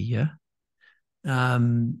inactivity, yeah?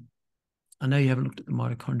 I know you haven't looked at the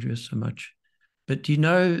mitochondria so much, but do you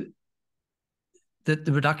know that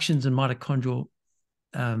the reductions in mitochondrial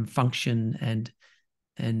function and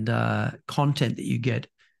content that you get,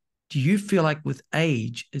 do you feel like with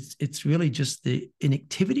age, it's really just the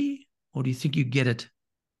inactivity, or do you think you get it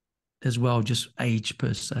as well, just age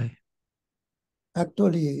per se?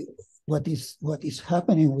 Actually, what is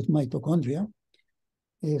happening with mitochondria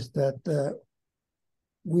is that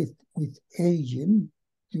with aging,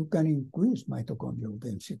 you can increase mitochondrial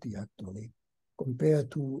density actually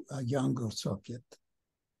compared to a younger subject.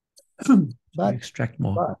 But you extract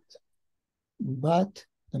more. But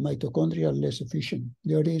the mitochondria are less efficient.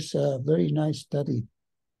 There is a very nice study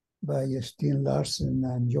by Sten Larsen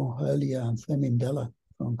and John Hurley and Fleming Della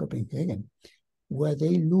from Copenhagen, where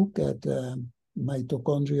they look at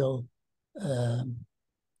mitochondrial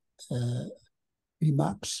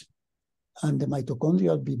Bmax, and the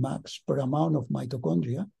mitochondrial Bmax per amount of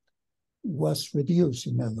mitochondria was reduced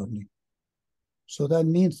in elderly. So that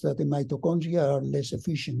means that the mitochondria are less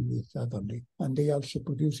efficient with elderly, and they are also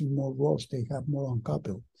producing more ROS. They have more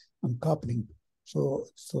uncoupling. So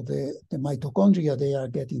the mitochondria, they are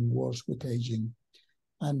getting worse with aging.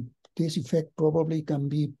 And this effect probably can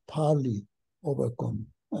be partly overcome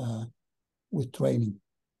with training.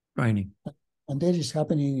 Training. And that is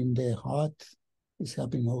happening in the heart. It's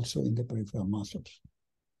happening also in the peripheral muscles.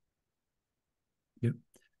 Yep.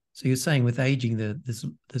 So you're saying with aging,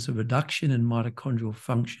 there's a reduction in mitochondrial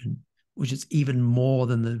function, which is even more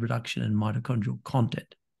than the reduction in mitochondrial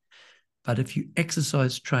content. But if you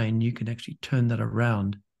exercise train, you can actually turn that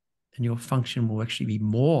around, and your function will actually be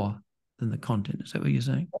more than the content. Is that what you're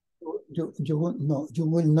saying? You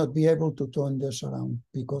will not be able to turn this around,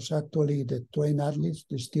 because actually the trained athletes,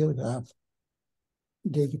 they still have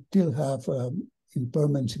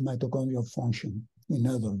impairments in mitochondrial function in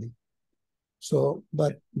elderly. So,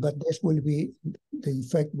 but this will be, the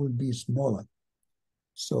effect will be smaller.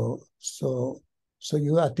 So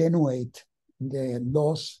you attenuate the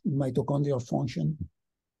loss in mitochondrial function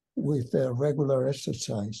with regular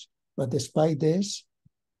exercise. But despite this,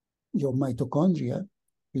 your mitochondria,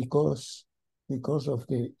 because of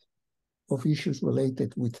issues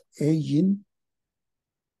related with aging,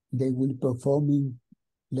 they will performing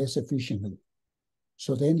less efficiently.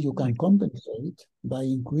 So then you can compensate by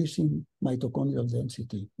increasing mitochondrial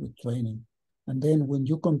density with training. And then when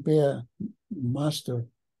you compare master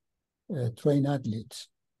trained athletes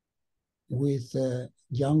with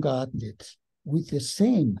younger athletes with the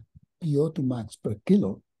same VO2 max per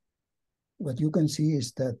kilo, what you can see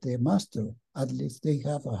is that the master athletes, they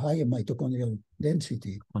have a higher mitochondrial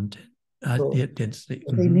density. Content. Density.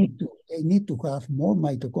 They need to have more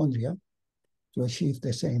mitochondria to achieve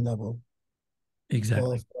the same level.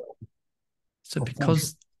 Exactly. So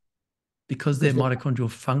because their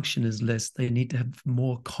mitochondrial function is less, they need to have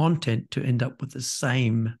more content to end up with the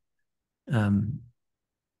same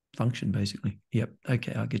function, basically. Yep.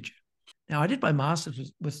 Okay, I get you. Now, I did my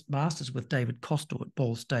master's with David Costal at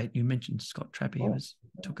Ball State. You mentioned Scott Trappy, who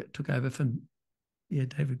took over from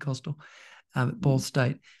David Costal. at Ball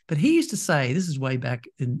State. But he used to say, this is way back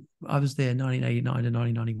I was there 1989 to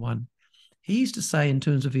 1991. He used to say in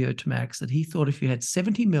terms of VO2 max that he thought if you had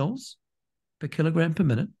 70 mils per kilogram per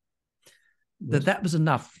minute, that was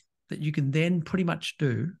enough, that you can then pretty much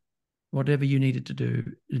do whatever you needed to do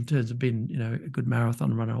in terms of being, a good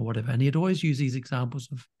marathon runner or whatever. And he'd always use these examples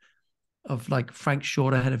of like Frank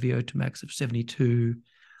Shorter had a VO2 max of 72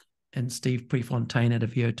 and Steve Prefontaine had a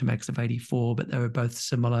VO2 max of 84, but they were both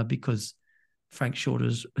similar because Frank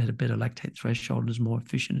Shorter's had a better lactate threshold and is more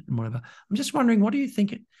efficient and whatever. I'm just wondering, what do you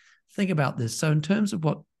think about this? So in terms of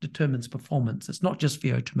what determines performance, it's not just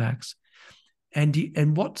VO2 max.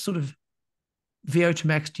 And what sort of VO2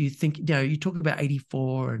 max do you think, you talk about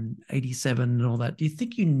 84 and 87 and all that. Do you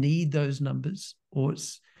think you need those numbers?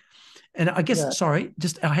 And I guess, I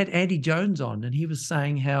had Andy Jones on and he was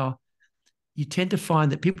saying how you tend to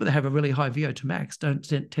find that people that have a really high VO2 max don't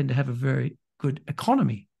tend to have a very good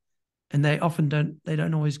economy. And they often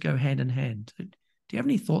don't always go hand in hand. Do you have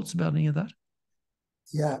any thoughts about any of that?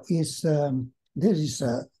 Yeah, this is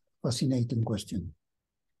a fascinating question,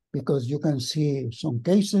 because you can see some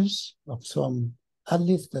cases of some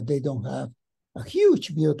athletes that they don't have a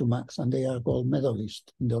huge VO2 max and they are gold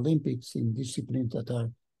medalists in the Olympics in disciplines that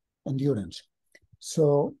are endurance.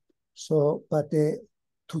 But the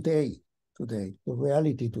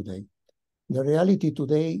reality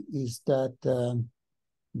today is that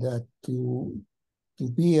to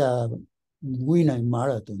be a winner in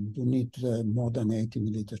marathon, you need more than 80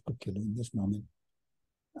 milliliters per kilo in this moment.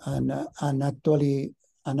 And actually,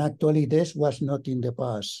 this was not in the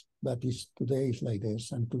past, but today is like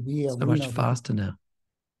this. And to be a winner, much faster now.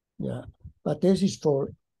 Yeah, but this is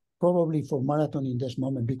probably for marathon in this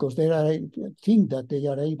moment, because I think that they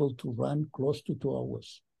are able to run close to 2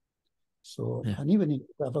 hours. So, and even if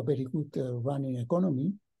you have a very good running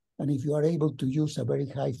economy, and if you are able to use a very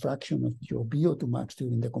high fraction of your VO2 max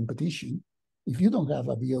during the competition, if you don't have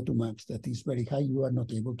a VO2 max that is very high, you are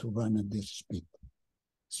not able to run at this speed.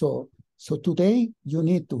 So today you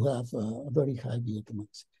need to have a very high VO2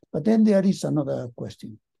 max. But then there is another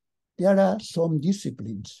question. There are some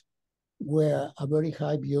disciplines where a very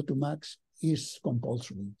high VO2 max is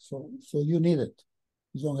compulsory. So you need it.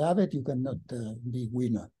 If you don't have it, you cannot be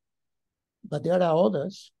winner. But there are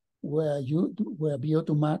others where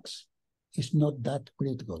VO2 max is not that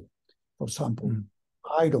critical. For example,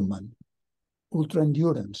 Ironman, ultra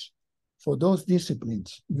endurance. For those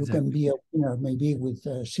disciplines, you can be a winner maybe with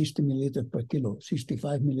 60 milliliters per kilo,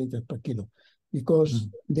 65 milliliters per kilo, because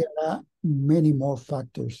there are many more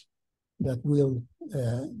factors that will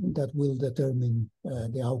determine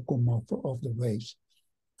the outcome of the race.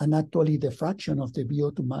 And actually, the fraction of the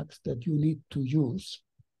VO2 max that you need to use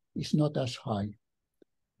is not as high.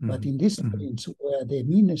 But in disciplines where the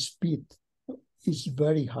mean speed is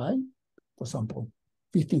very high, for example,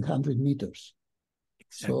 1,500 meters.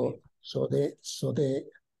 Exactly. So the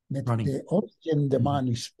oxygen demand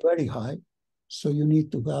is very high. So you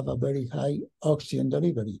need to have a very high oxygen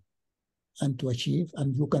delivery. And to achieve,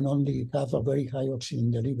 and you can only have a very high oxygen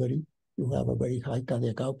delivery, you have a very high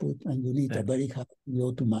cardiac output, and you need a very high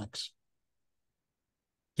VO2 max.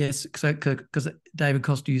 Yes, because David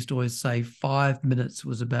Costa used to always say 5 minutes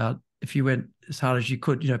was about, if you went as hard as you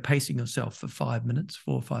could, pacing yourself for 5 minutes,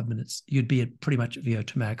 4 or 5 minutes, you'd be at pretty much at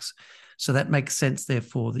VO2 max. So that makes sense,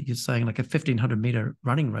 therefore, that you're saying like a 1,500 meter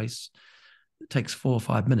running race takes 4 or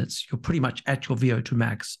 5 minutes. You're pretty much at your VO2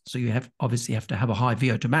 max. So you obviously have to have a high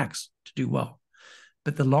VO2 max to do well.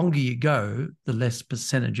 But the longer you go, the less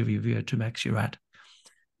percentage of your VO2 max you're at.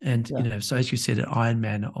 And, so as you said, at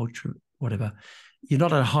Ironman or ultra, whatever, you're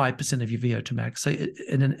not at a high percent of your VO2 max. So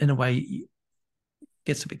in a way, it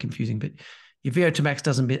gets a bit confusing, but your VO2 max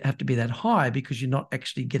doesn't have to be that high because you're not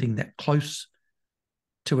actually getting that close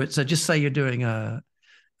to it. So just say you're doing an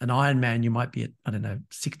Ironman, you might be at,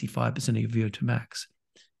 65% of your VO2 max.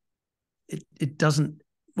 It doesn't,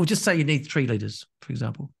 we'll just say you need 3 liters, for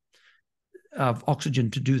example, of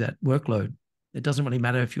oxygen to do that workload. It doesn't really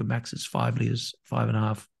matter if your max is 5 liters,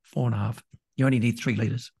 5.5, 4.5. You only need 3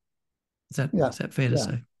 liters. Is that fair to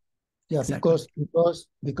say? Yeah, exactly.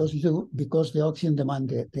 because the oxygen demand,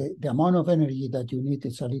 the amount of energy that you need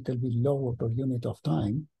is a little bit lower per unit of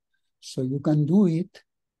time. So you can do it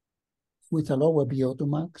with a lower VO2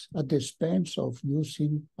 max at the expense of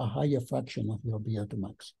using a higher fraction of your VO2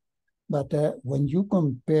 max. But when you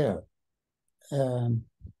compare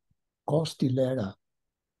Costilera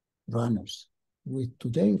runners with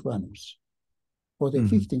today's runners, for the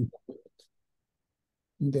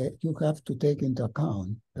 1500, you have to take into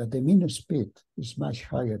account that the mean speed is much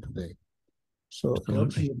higher today. So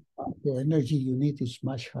the energy you need is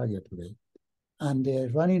much higher today. And the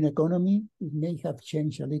running economy, it may have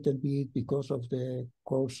changed a little bit because of the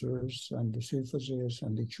courses and the surfaces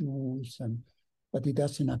and the shoes, but it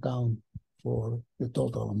doesn't account for the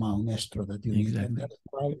total amount extra that you need. And that's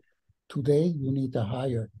why today you need a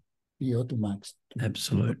higher VO2 max.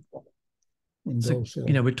 Absolute. So,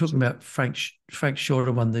 we're talking about Frank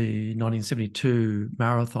Shorter won the 1972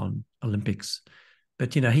 marathon Olympics,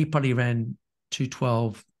 but, he probably ran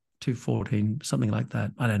 2:12, 2:14, something like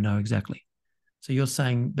that. I don't know exactly. So you're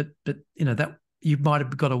saying, but that you might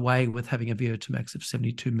have got away with having a VO2 max of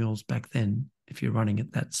 72 mils back then if you're running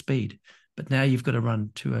at that speed. But now you've got to run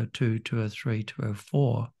 2:02, 2:03,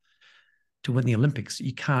 2:04 to win the Olympics.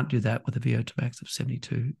 You can't do that with a VO2 max of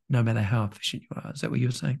 72, no matter how efficient you are. Is that what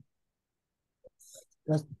you're saying?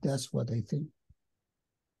 That's what I think.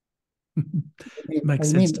 Makes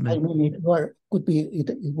sense to me.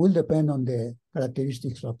 It will depend on the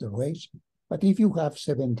characteristics of the race. But if you have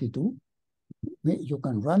 72, you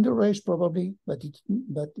can run the race probably, but it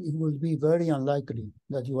will be very unlikely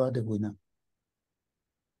that you are the winner,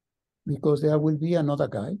 because there will be another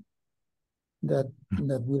guy that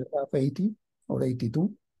will have 80 or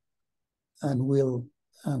 82, and will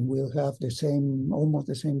have almost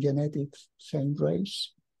the same genetics, same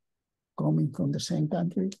race, coming from the same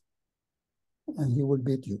country, and he will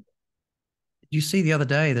beat you. You see the other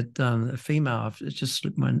day that a female, it's just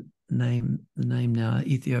slipped the name now,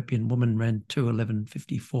 Ethiopian woman ran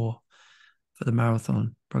 2:11:54 for the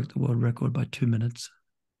marathon, broke the world record by 2 minutes.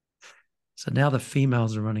 So now the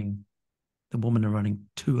females are running, the women are running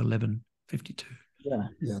 2:11:52.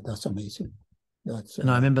 Yeah, that's amazing. And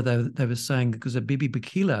I remember they were saying, because of Bibi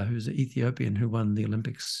Bikila, who's an Ethiopian who won the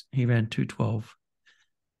Olympics, he ran 2:12.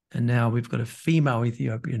 And now we've got a female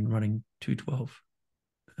Ethiopian running 2:12.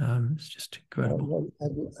 It's just incredible.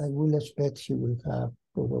 I will expect she will have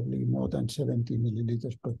probably more than 70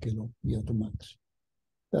 milliliters per kilo VO2 max.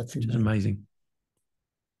 That's amazing.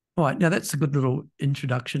 All right, now that's a good little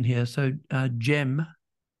introduction here. So Jem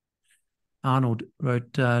Arnold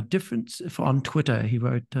wrote on Twitter. He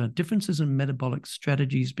wrote differences in metabolic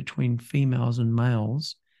strategies between females and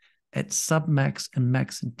males at submax and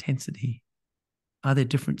max intensity. Are there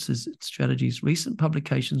differences in strategies? Recent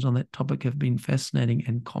publications on that topic have been fascinating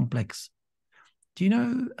and complex. Do you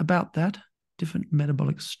know about that? Different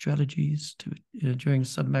metabolic strategies during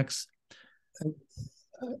submax?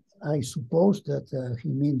 I suppose that he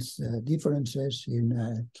means differences in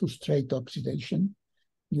substrate oxidation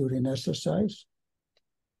during exercise.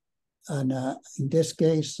 And in this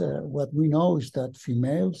case, what we know is that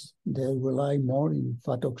females, they rely more in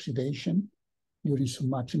fat oxidation during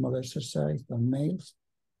submaximal exercise than males.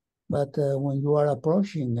 But when you are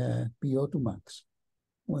approaching VO2 max,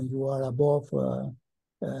 when you are above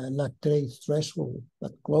lactate threshold,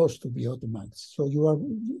 but close to VO2 max, so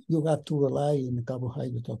you have to rely in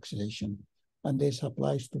carbohydrate oxidation, and this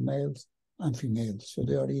applies to males and females. So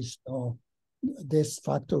there is this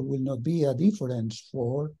factor will not be a difference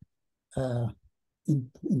for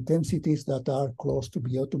intensities that are close to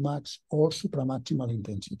VO2 max or supramaximal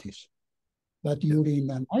intensities. But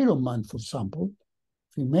during an Ironman, for example,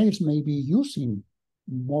 females may be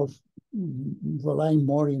relying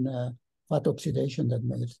more in fat oxidation than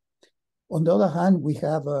males. On the other hand, we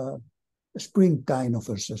have a sprint kind of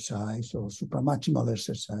exercise or supramaximal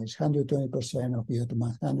exercise, 120% of VO2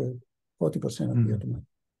 max, 140% of VO2 max.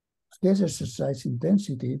 This exercise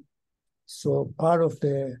intensity, so part of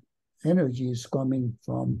the energy is coming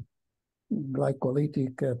from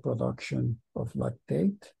glycolytic production of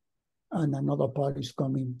lactate, and another part is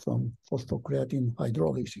coming from phosphocreatine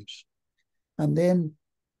hydrolysis. And then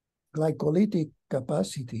glycolytic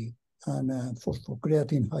capacity and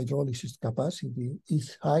phosphocreatine hydrolysis capacity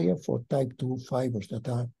is higher for type 2 fibers that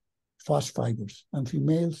are fast fibers. And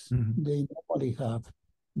females, they normally have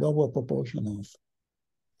lower proportion of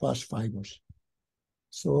fast fibers.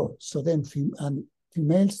 So then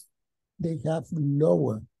females, they have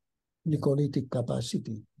lower glycolytic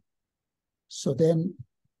capacity. So then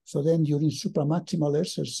during supramaximal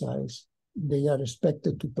exercise, they are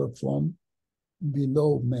expected to perform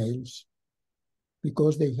below males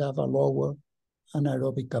because they have a lower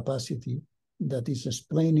anaerobic capacity that is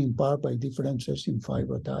explained in part by differences in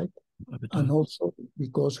fiber type, and also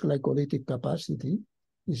because glycolytic capacity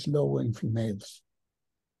is lower in females.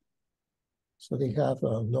 So they have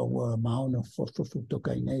a lower amount of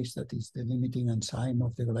phosphofructokinase, that is the limiting enzyme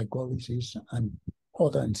of the glycolysis, and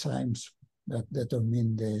other enzymes that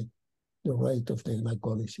determine the rate of the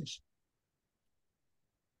glycolysis.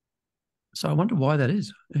 So I wonder why that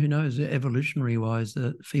is. Who knows? Evolutionary-wise,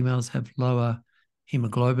 the females have lower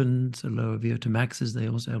hemoglobin, so lower VO2 maxes. They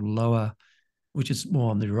also have lower which is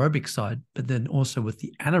more on the aerobic side, but then also with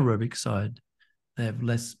the anaerobic side, they have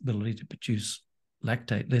less ability to produce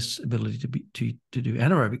lactate, less ability to do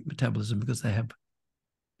anaerobic metabolism because they have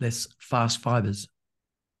less fast fibers.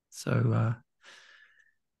 So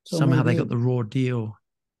somehow they got the raw deal.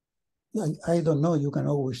 I don't know. You can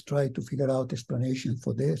always try to figure out explanation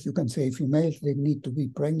for this. You can say females, they need to be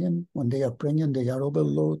pregnant. When they are pregnant, they are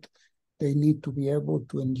overloaded. They need to be able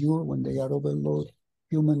to endure when they are overloaded.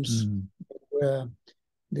 Humans,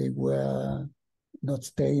 they were not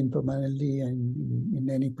staying permanently in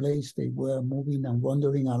any place. They were moving and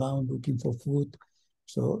wandering around looking for food.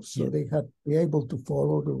 So they had to be able to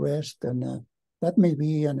follow the rest, and that may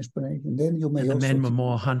be an explanation. Then you may and the also men were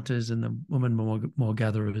more hunters and the women were more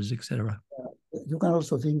gatherers, etc. You can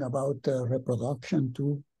also think about reproduction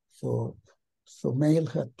too. So male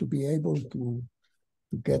had to be able to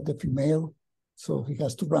get the female. So he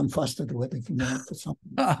has to run faster to get the female for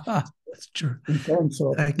something. That's true. In terms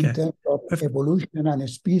of evolution and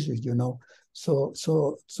species, you know. So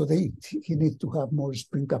he needs to have more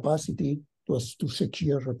spring capacity to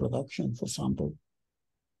secure reproduction, for example.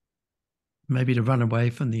 Maybe to run away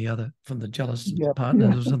from the jealous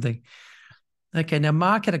partners or something. Okay, now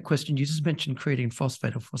Mark had a question. You just mentioned creatine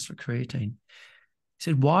phosphate or phosphocreatine. He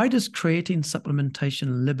said, why does creatine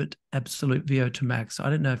supplementation limit absolute VO2 max? I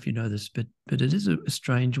don't know if you know this, but it is a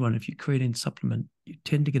strange one. If you creatine supplement, you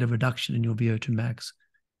tend to get a reduction in your VO2 max.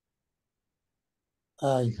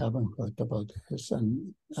 I haven't heard about this.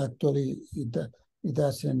 And actually, it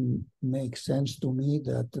doesn't make sense to me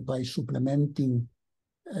that by supplementing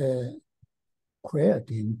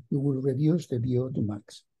creatine, you will reduce the VO2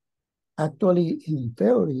 max. Actually, in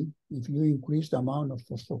theory, if you increase the amount of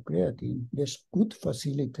phosphocreatine, this could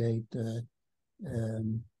facilitate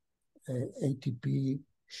ATP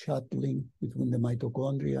shuttling between the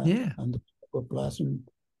mitochondria and the cytoplasm.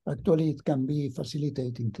 Actually, it can be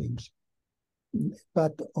facilitating things.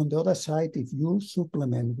 But on the other side, if you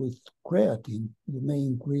supplement with creatine, you may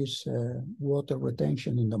increase water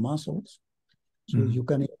retention in the muscles. So you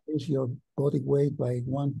can increase your body weight by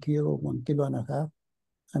 1 kilo, 1.5 kilos.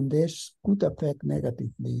 And this could affect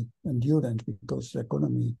negatively endurance because the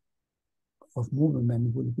economy of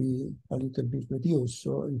movement will be a little bit reduced.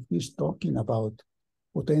 So if he's talking about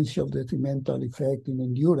potential detrimental effect in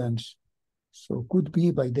endurance, so could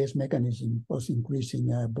be by this mechanism of increasing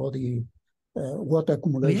body water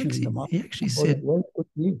accumulation in the muscle. He actually said, could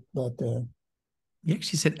be, but he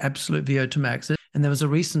actually said absolute VO2 max. And there was a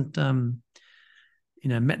recent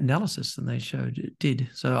meta-analysis, and they showed it did.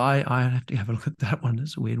 So I have to have a look at that one.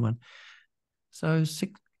 It's a weird one. So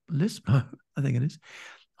Sick Lismo, I think it is,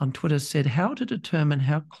 on Twitter said, how to determine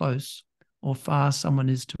how close or far someone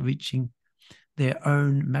is to reaching their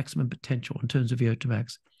own maximum potential in terms of VO2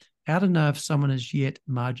 max. How to know if someone has yet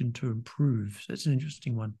margin to improve. So it's an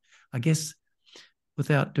interesting one. I guess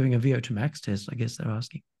without doing a VO2 max test, I guess they're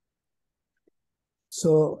asking.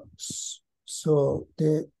 So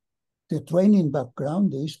the training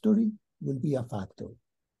background, the history, will be a factor.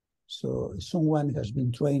 So if someone has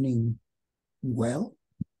been training well,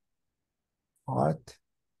 hard,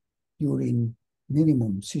 during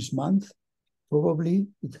minimum 6 months, probably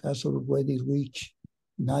it has already reached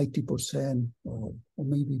 90% or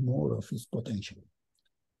maybe more of its potential.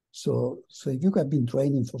 So if you have been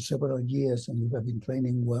training for several years and you have been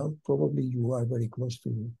training well, probably you are very close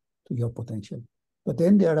to your potential. But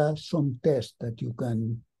then there are some tests that you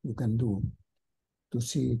can do to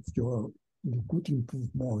see if you could improve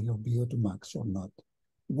more your VO2 max or not.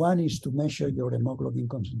 One is to measure your hemoglobin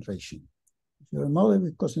concentration. If your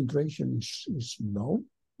hemoglobin concentration is low,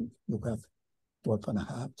 you have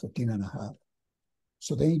 12.5, 13.5.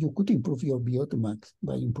 So then you could improve your VO2 max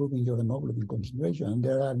by improving your hemoglobin concentration. And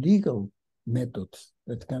there are legal methods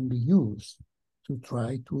that can be used to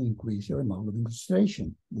try to increase your hemoglobin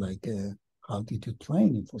concentration, like altitude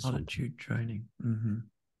training, for example. Altitude training.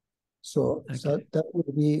 So that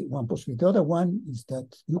would be one possibility. The other one is that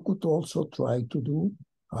you could also try to do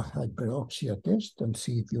a hyperoxia test and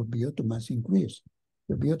see if your VO2 max increase.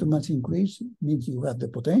 The VO2 max increase means you have the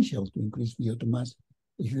potential to increase VO2 max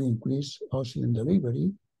if you increase oxygen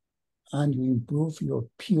delivery and you improve your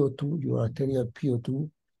PO2, your arterial PO2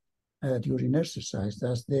 during exercise.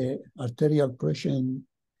 That's the arterial pressure,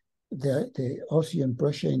 the oxygen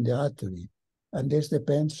pressure in the artery. And this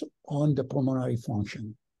depends on the pulmonary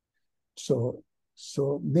function. So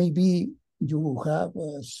maybe you have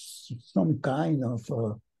some kind of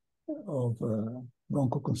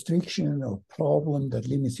bronchoconstriction or problem that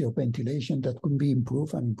limits your ventilation that could be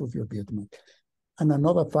improved and improve your VO2 max. And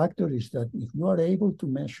another factor is that if you are able to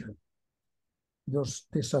measure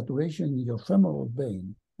the saturation in your femoral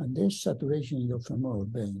vein And this saturation in your femoral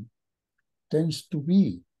vein tends to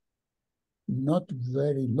be not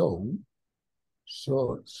very low.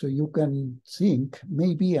 So you can think,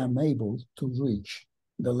 maybe I'm able to reach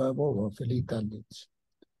the level of elite athletes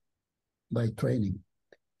by training.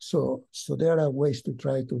 So there are ways to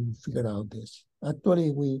try to figure out this.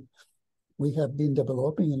 Actually, we have been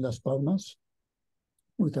developing in Las Palmas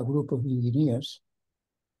with a group of engineers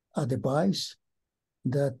a device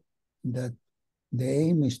that the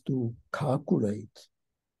aim is to calculate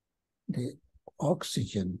the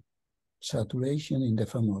oxygen saturation in the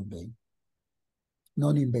femoral vein,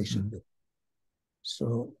 non-invasively.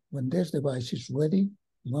 So when this device is ready,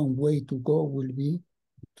 one way to go will be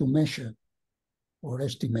to measure or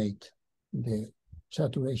estimate the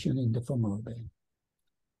saturation in the femoral vein.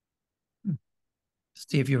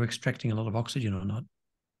 See if you're extracting a lot of oxygen or not.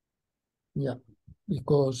 Yeah,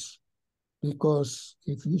 because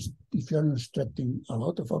if you're extracting a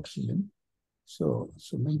lot of oxygen, so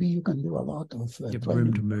maybe you can do a lot of you have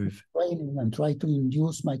room to move, training and try to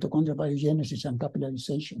induce mitochondrial biogenesis and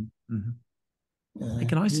capillarization. And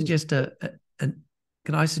can I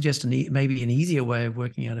suggest maybe an easier way of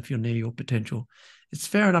working out if you're near your potential? It's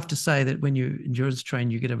fair enough to say that when you endurance train,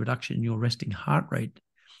 you get a reduction in your resting heart rate.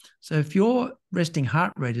 So if your resting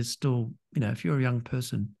heart rate is still, if you're a young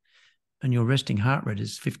person and your resting heart rate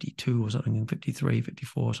is 52 or something, 53,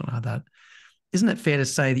 54, something like that, isn't it fair to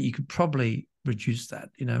say that you could probably reduce that?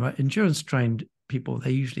 Endurance trained people,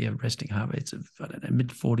 they usually have resting heart rates of, mid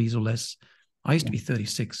 40s or less. I used to be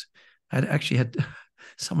 36. I actually had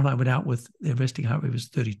someone I went out with, their resting heart rate was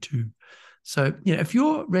 32. So, if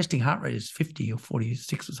your resting heart rate is 50 or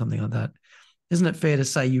 46 or something like that, isn't it fair to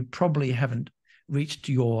say you probably haven't reached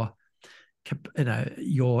your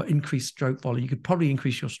increased stroke volume? You could probably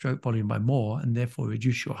increase your stroke volume by more and therefore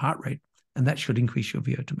reduce your heart rate, and that should increase your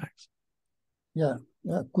VO2 max. Yeah,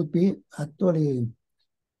 could be. Actually,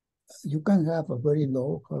 you can have a very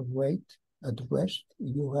low heart rate at rest.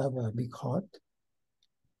 You have a big heart.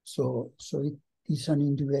 So it is an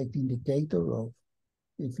indirect indicator of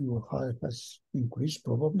if your heart has increased,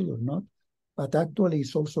 probably or not. But actually,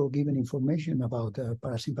 it's also giving information about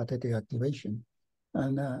parasympathetic activation.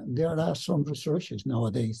 And there are some researchers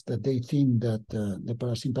nowadays that they think that the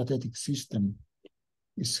parasympathetic system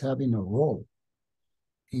is having a role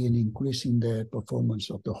in increasing the performance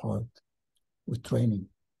of the heart with training.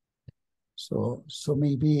 So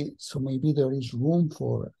maybe there is room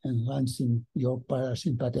for enhancing your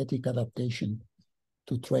parasympathetic adaptation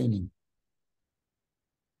to training.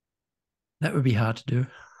 That would be hard to do.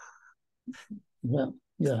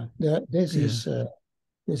 Yeah.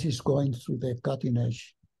 This is going through the cutting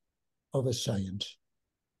edge of the science.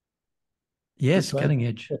 Yes, cutting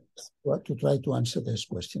edge. To try to answer this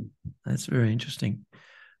question. That's very interesting.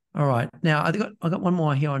 All right. Now, I got one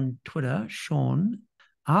more here on Twitter. Sean,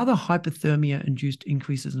 are the hypothermia-induced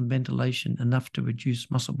increases in ventilation enough to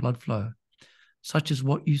reduce muscle blood flow, such as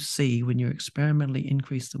what you see when you experimentally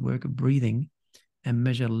increase the work of breathing and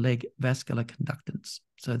measure leg vascular conductance,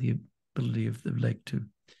 so the ability of the leg to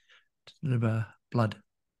deliver blood?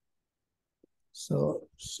 So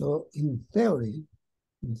in theory,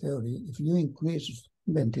 if you increase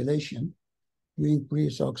ventilation, you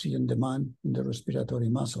increase oxygen demand in the respiratory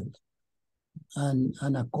muscles. And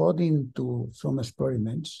according to some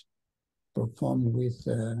experiments performed with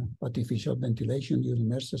artificial ventilation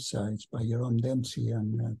during exercise by Jerome Dempsey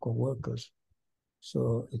and co-workers,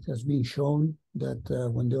 so it has been shown that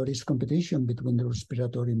when there is competition between the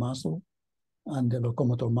respiratory muscle and the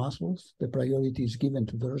locomotor muscles, the priority is given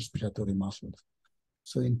to the respiratory muscles.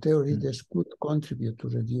 So in theory, this could contribute to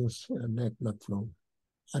reduce leg blood flow.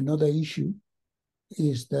 Another issue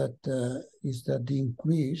is that the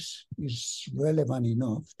increase is relevant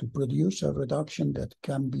enough to produce a reduction that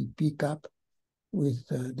can be picked up with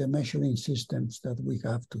the measuring systems that we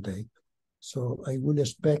have today. So I will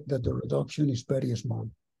expect that the reduction is very small.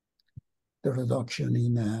 The reduction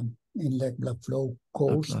in leg blood flow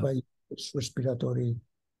caused by respiratory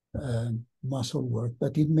muscle work,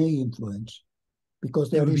 but it may influence, because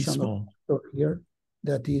there is another factor here,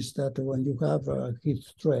 that is that when you have heat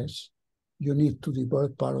stress, you need to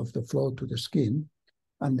divert part of the flow to the skin,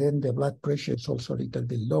 and then the blood pressure is also a little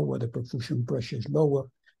bit lower, the perfusion pressure is lower,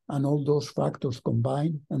 and all those factors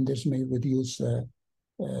combine, and this may reduce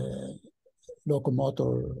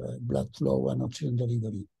locomotor blood flow and oxygen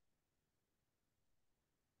delivery.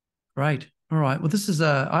 Right. All right. Well, this is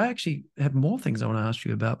I actually have more things I want to ask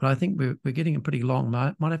you about, but I think we're getting pretty long.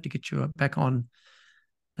 I might have to get you back on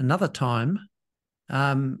another time.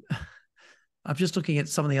 I'm just looking at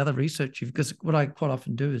some of the other research because what I quite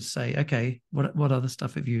often do is say, okay, what other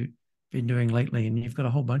stuff have you been doing lately, and you've got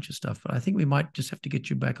a whole bunch of stuff. But I think we might just have to get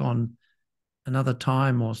you back on another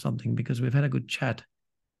time or something, because we've had a good chat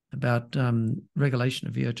about regulation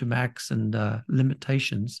of VO2 max and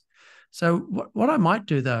limitations. So what I might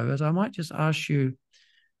do, though, is I might just ask you,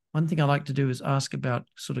 one thing I like to do is ask about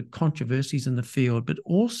sort of controversies in the field, but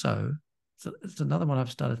also, it's another one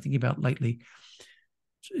I've started thinking about lately,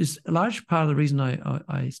 is a large part of the reason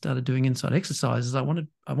I started doing Inside Exercise is I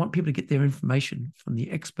want people to get their information from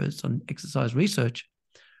the experts on exercise research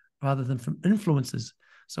rather than from influencers.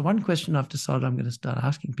 So one question I've decided I'm going to start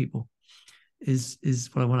asking people is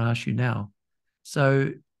what I want to ask you now.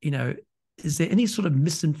 So, is there any sort of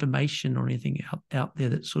misinformation or anything out there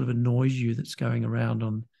that sort of annoys you that's going around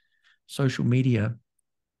on social media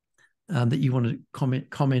that you want to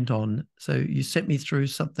comment on? So you sent me through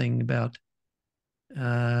something about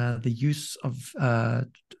the use of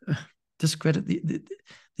discredit the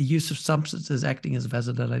use of substances acting as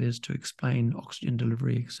vasodilators to explain oxygen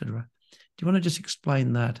delivery, etc. Do you want to just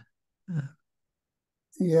explain that?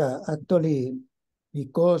 Yeah, actually,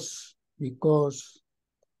 because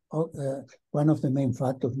one of the main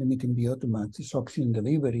factors limiting VO2 max is oxygen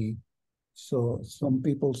delivery. So some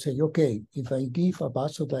people say, okay, if I give a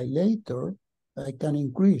vasodilator, I can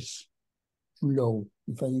increase flow.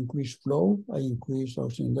 If I increase flow, I increase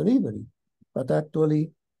oxygen delivery. But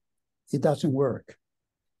actually, it doesn't work,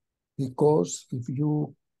 because if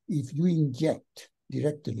you inject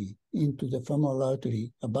directly into the femoral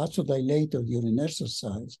artery a vasodilator during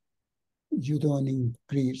exercise, you don't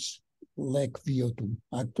increase leg VO2.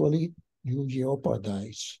 Actually, you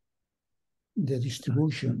jeopardize the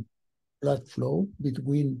distribution, blood flow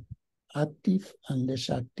between active and less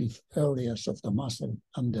active areas of the muscle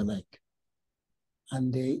and the leg.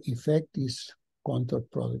 And the effect is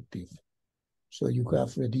counterproductive. So you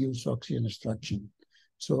have reduced oxygen extraction.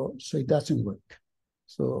 So it doesn't work.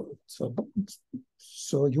 So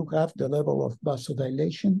you have the level of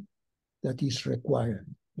vasodilation that is required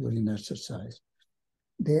during exercise.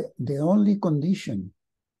 The only condition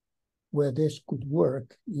where this could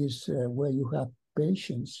work is where you have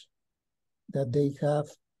patients that they have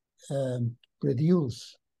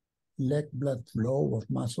reduced leg blood flow or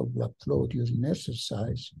muscle blood flow during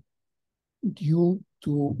exercise due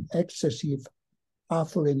to excessive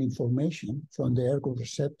afferent information from the ergo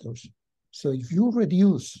receptors. So if you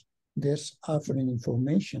reduce this afferent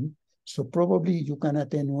information, so probably you can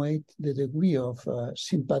attenuate the degree of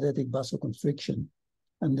sympathetic vasoconstriction,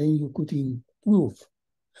 and then you could improve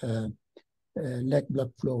leg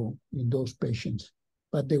blood flow in those patients.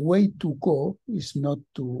 But the way to go is not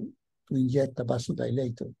to inject a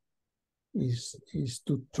vasodilator, is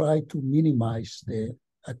to try to minimize the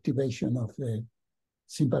activation of the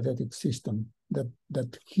sympathetic system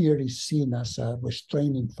that here is seen as a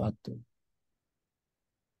restraining factor.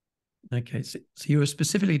 Okay, so you were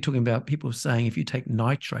specifically talking about people saying if you take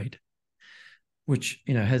nitrate, which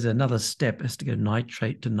has another step, has to go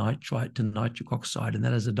nitrate to nitrite to nitric oxide, and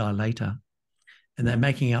that is a dilator, and they're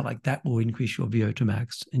making out like that will increase your VO2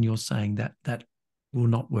 max, and you're saying that will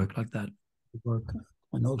not work like that.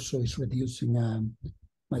 And also it's reducing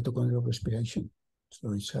mitochondrial respiration,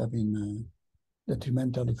 so it's having a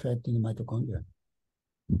detrimental effect in the mitochondria.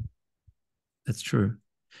 That's true.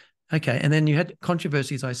 Okay, and then you had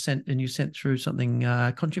controversies you sent through something,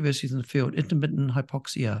 controversies in the field, intermittent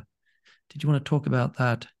hypoxia. Did you want to talk about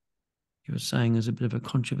that? You were saying there's a bit of a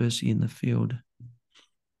controversy in the field.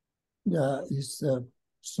 Yeah,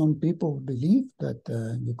 some people believe that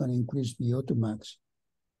you can increase VO2 max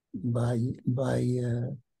by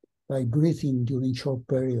breathing during short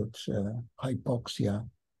periods, hypoxia,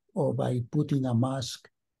 or by putting a mask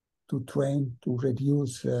to train to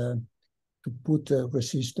reduce to put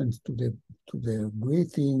resistance to the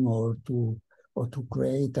breathing, or to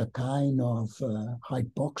create a kind of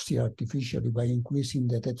hypoxia artificially by increasing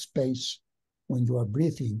the dead space when you are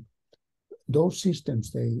breathing. Those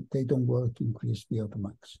systems, they don't work to increase VO2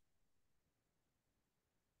 max.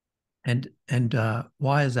 And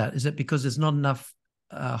why is that? Is it because there's not enough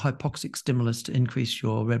hypoxic stimulus to increase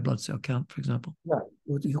your red blood cell count, for example? Yeah,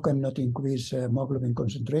 you cannot increase hemoglobin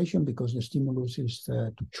concentration because the stimulus is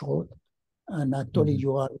too short. And actually,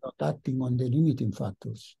 you are not acting on the limiting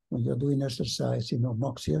factors. When you're doing exercise in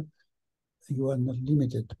anoxia, you are not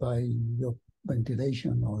limited by your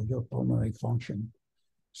ventilation or your pulmonary function.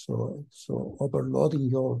 So overloading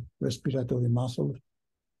your respiratory muscle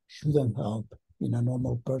shouldn't help in a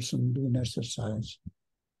normal person doing exercise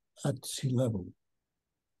at sea level.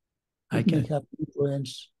 It may have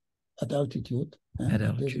influence at altitude. At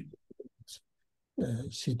altitude.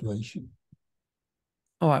 Situation.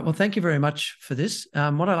 All right. Well, thank you very much for this.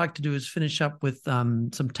 What I'd like to do is finish up with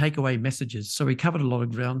some takeaway messages. So we covered a lot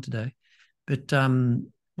of ground today, but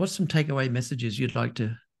what's some takeaway messages you'd like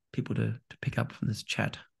people to pick up from this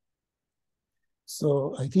chat?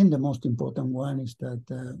 So I think the most important one is that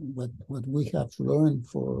what we have learned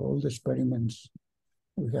for all the experiments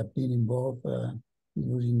we have been involved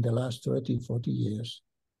during the last 30, 40 years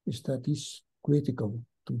is that it's critical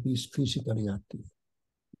to be physically active.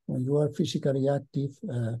 When you are physically active,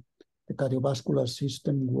 the cardiovascular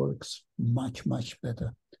system works much, much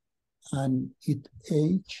better. And it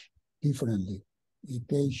ages differently. It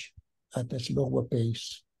ages at a slower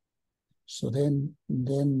pace. So then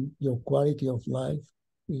your quality of life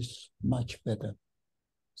is much better.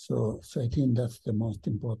 So I think that's the most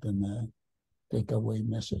important takeaway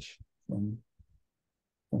message from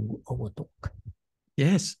our talk.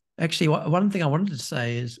 Yes. Actually, one thing I wanted to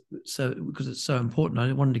say is, because it's so important,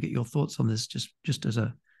 I wanted to get your thoughts on this just as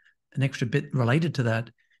an extra bit related to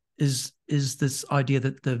that, is this idea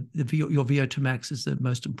that your VO2 max is the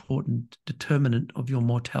most important determinant of your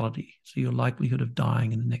mortality. So your likelihood of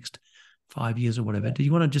dying in the next 5 years or whatever. Yeah. Do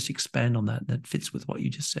you want to just expand on that? That fits with what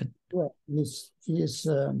you just said. Well,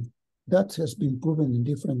 that has been proven in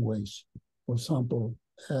different ways. For example,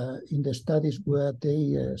 in the studies where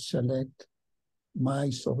they select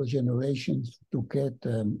mice over generations to get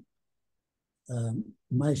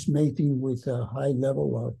mice mating with a high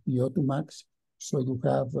level of VO2 max. So you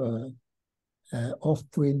have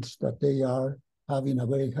offsprings that they are having a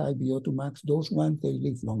very high VO2 max. Those ones, they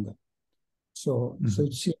live longer. So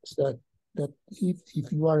it seems that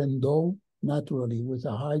if you are endowed naturally with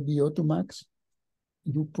a high VO2 max,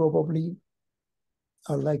 you probably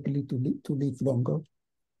are likely to live longer,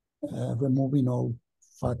 removing all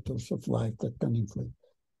factors of life that can influence.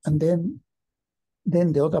 And then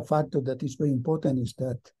the other factor that is very important is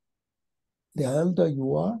that the elder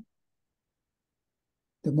you are,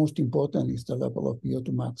 the most important is the level of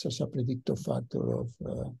VO2 max as a predictor factor of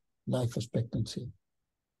life expectancy.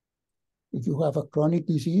 If you have a chronic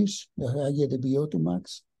disease, the higher the VO2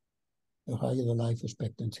 max, the higher the life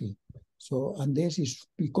expectancy. So, and this is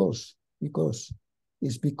because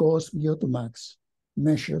VO2 max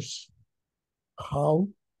measures how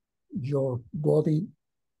your body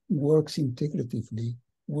works integratively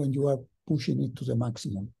when you are pushing it to the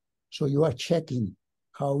maximum. So you are checking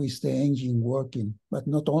how is the engine working, but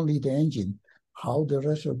not only the engine, how the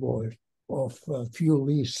reservoir of fuel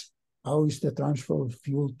is, how is the transfer of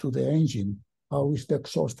fuel to the engine, how is the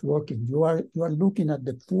exhaust working. You are looking at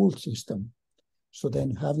the full system. So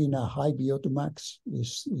then having a high VO2 max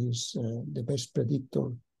is the best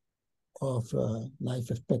predictor of life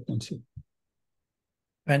expectancy.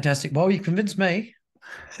 Fantastic. Well, you convinced me.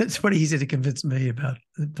 It's pretty easy to convince me about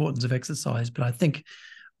the importance of exercise, but I think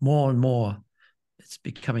more and more it's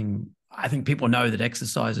becoming, I think people know that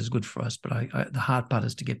exercise is good for us, but the hard part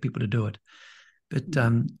is to get people to do it. But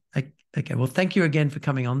okay, well, thank you again for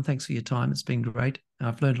coming on. Thanks for your time. It's been great.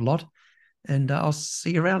 I've learned a lot, and I'll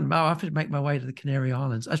see you around. I'll have to make my way to the Canary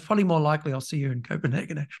Islands. It's probably more likely I'll see you in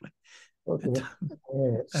Copenhagen, actually. Okay. Okay.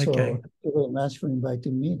 Thank you very much for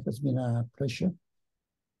inviting me. It has been a pleasure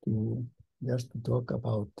to talk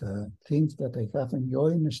about things that I have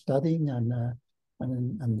enjoyed studying and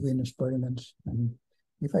doing experiments. And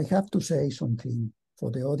if I have to say something for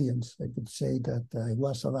the audience, I could say that I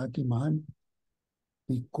was a lucky man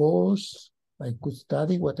because I could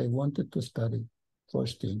study what I wanted to study,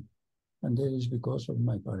 first thing. And that is because of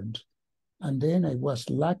my parents. And then I was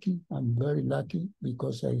lucky, I'm very lucky,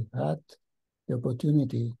 because I had the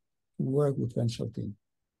opportunity to work with Saltin.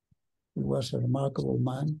 He was a remarkable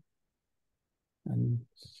man and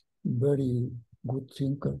very good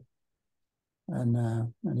thinker. And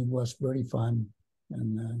it was very fun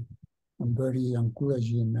and very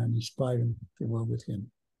encouraging and inspiring to work with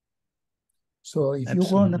him. So if you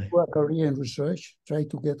want to do a career in research, try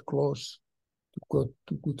to get close to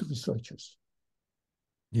good researchers.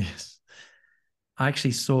 Yes. I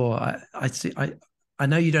actually saw, I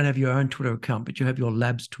know you don't have your own Twitter account, but you have your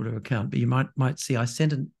lab's Twitter account. But you might see, I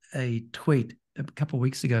sent a tweet a couple of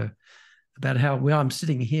weeks ago about how where I'm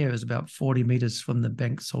sitting here is about 40 meters from the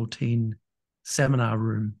Bengt Saltin seminar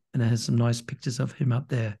room, and it has some nice pictures of him up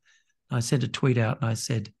there. I sent a tweet out and I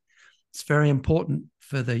said, it's very important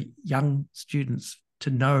for the young students to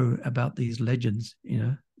know about these legends,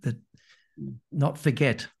 that not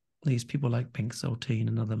forget these people like Bengt Saltin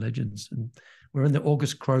and other legends. And we're in the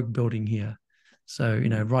August Krogh building here. So,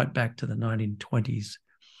 right back to the 1920s,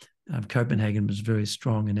 Copenhagen was very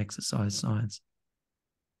strong in exercise science.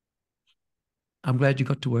 I'm glad you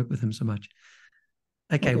got to work with him so much.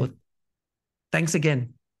 Okay. Well, thanks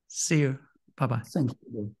again. See you. Bye-bye. Thank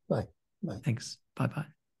you. Bye. Bye. Thanks. Bye-bye.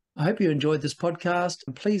 I hope you enjoyed this podcast.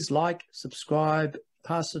 And please like, subscribe,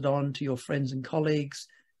 pass it on to your friends and colleagues.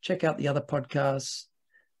 Check out the other podcasts.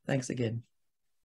 Thanks again.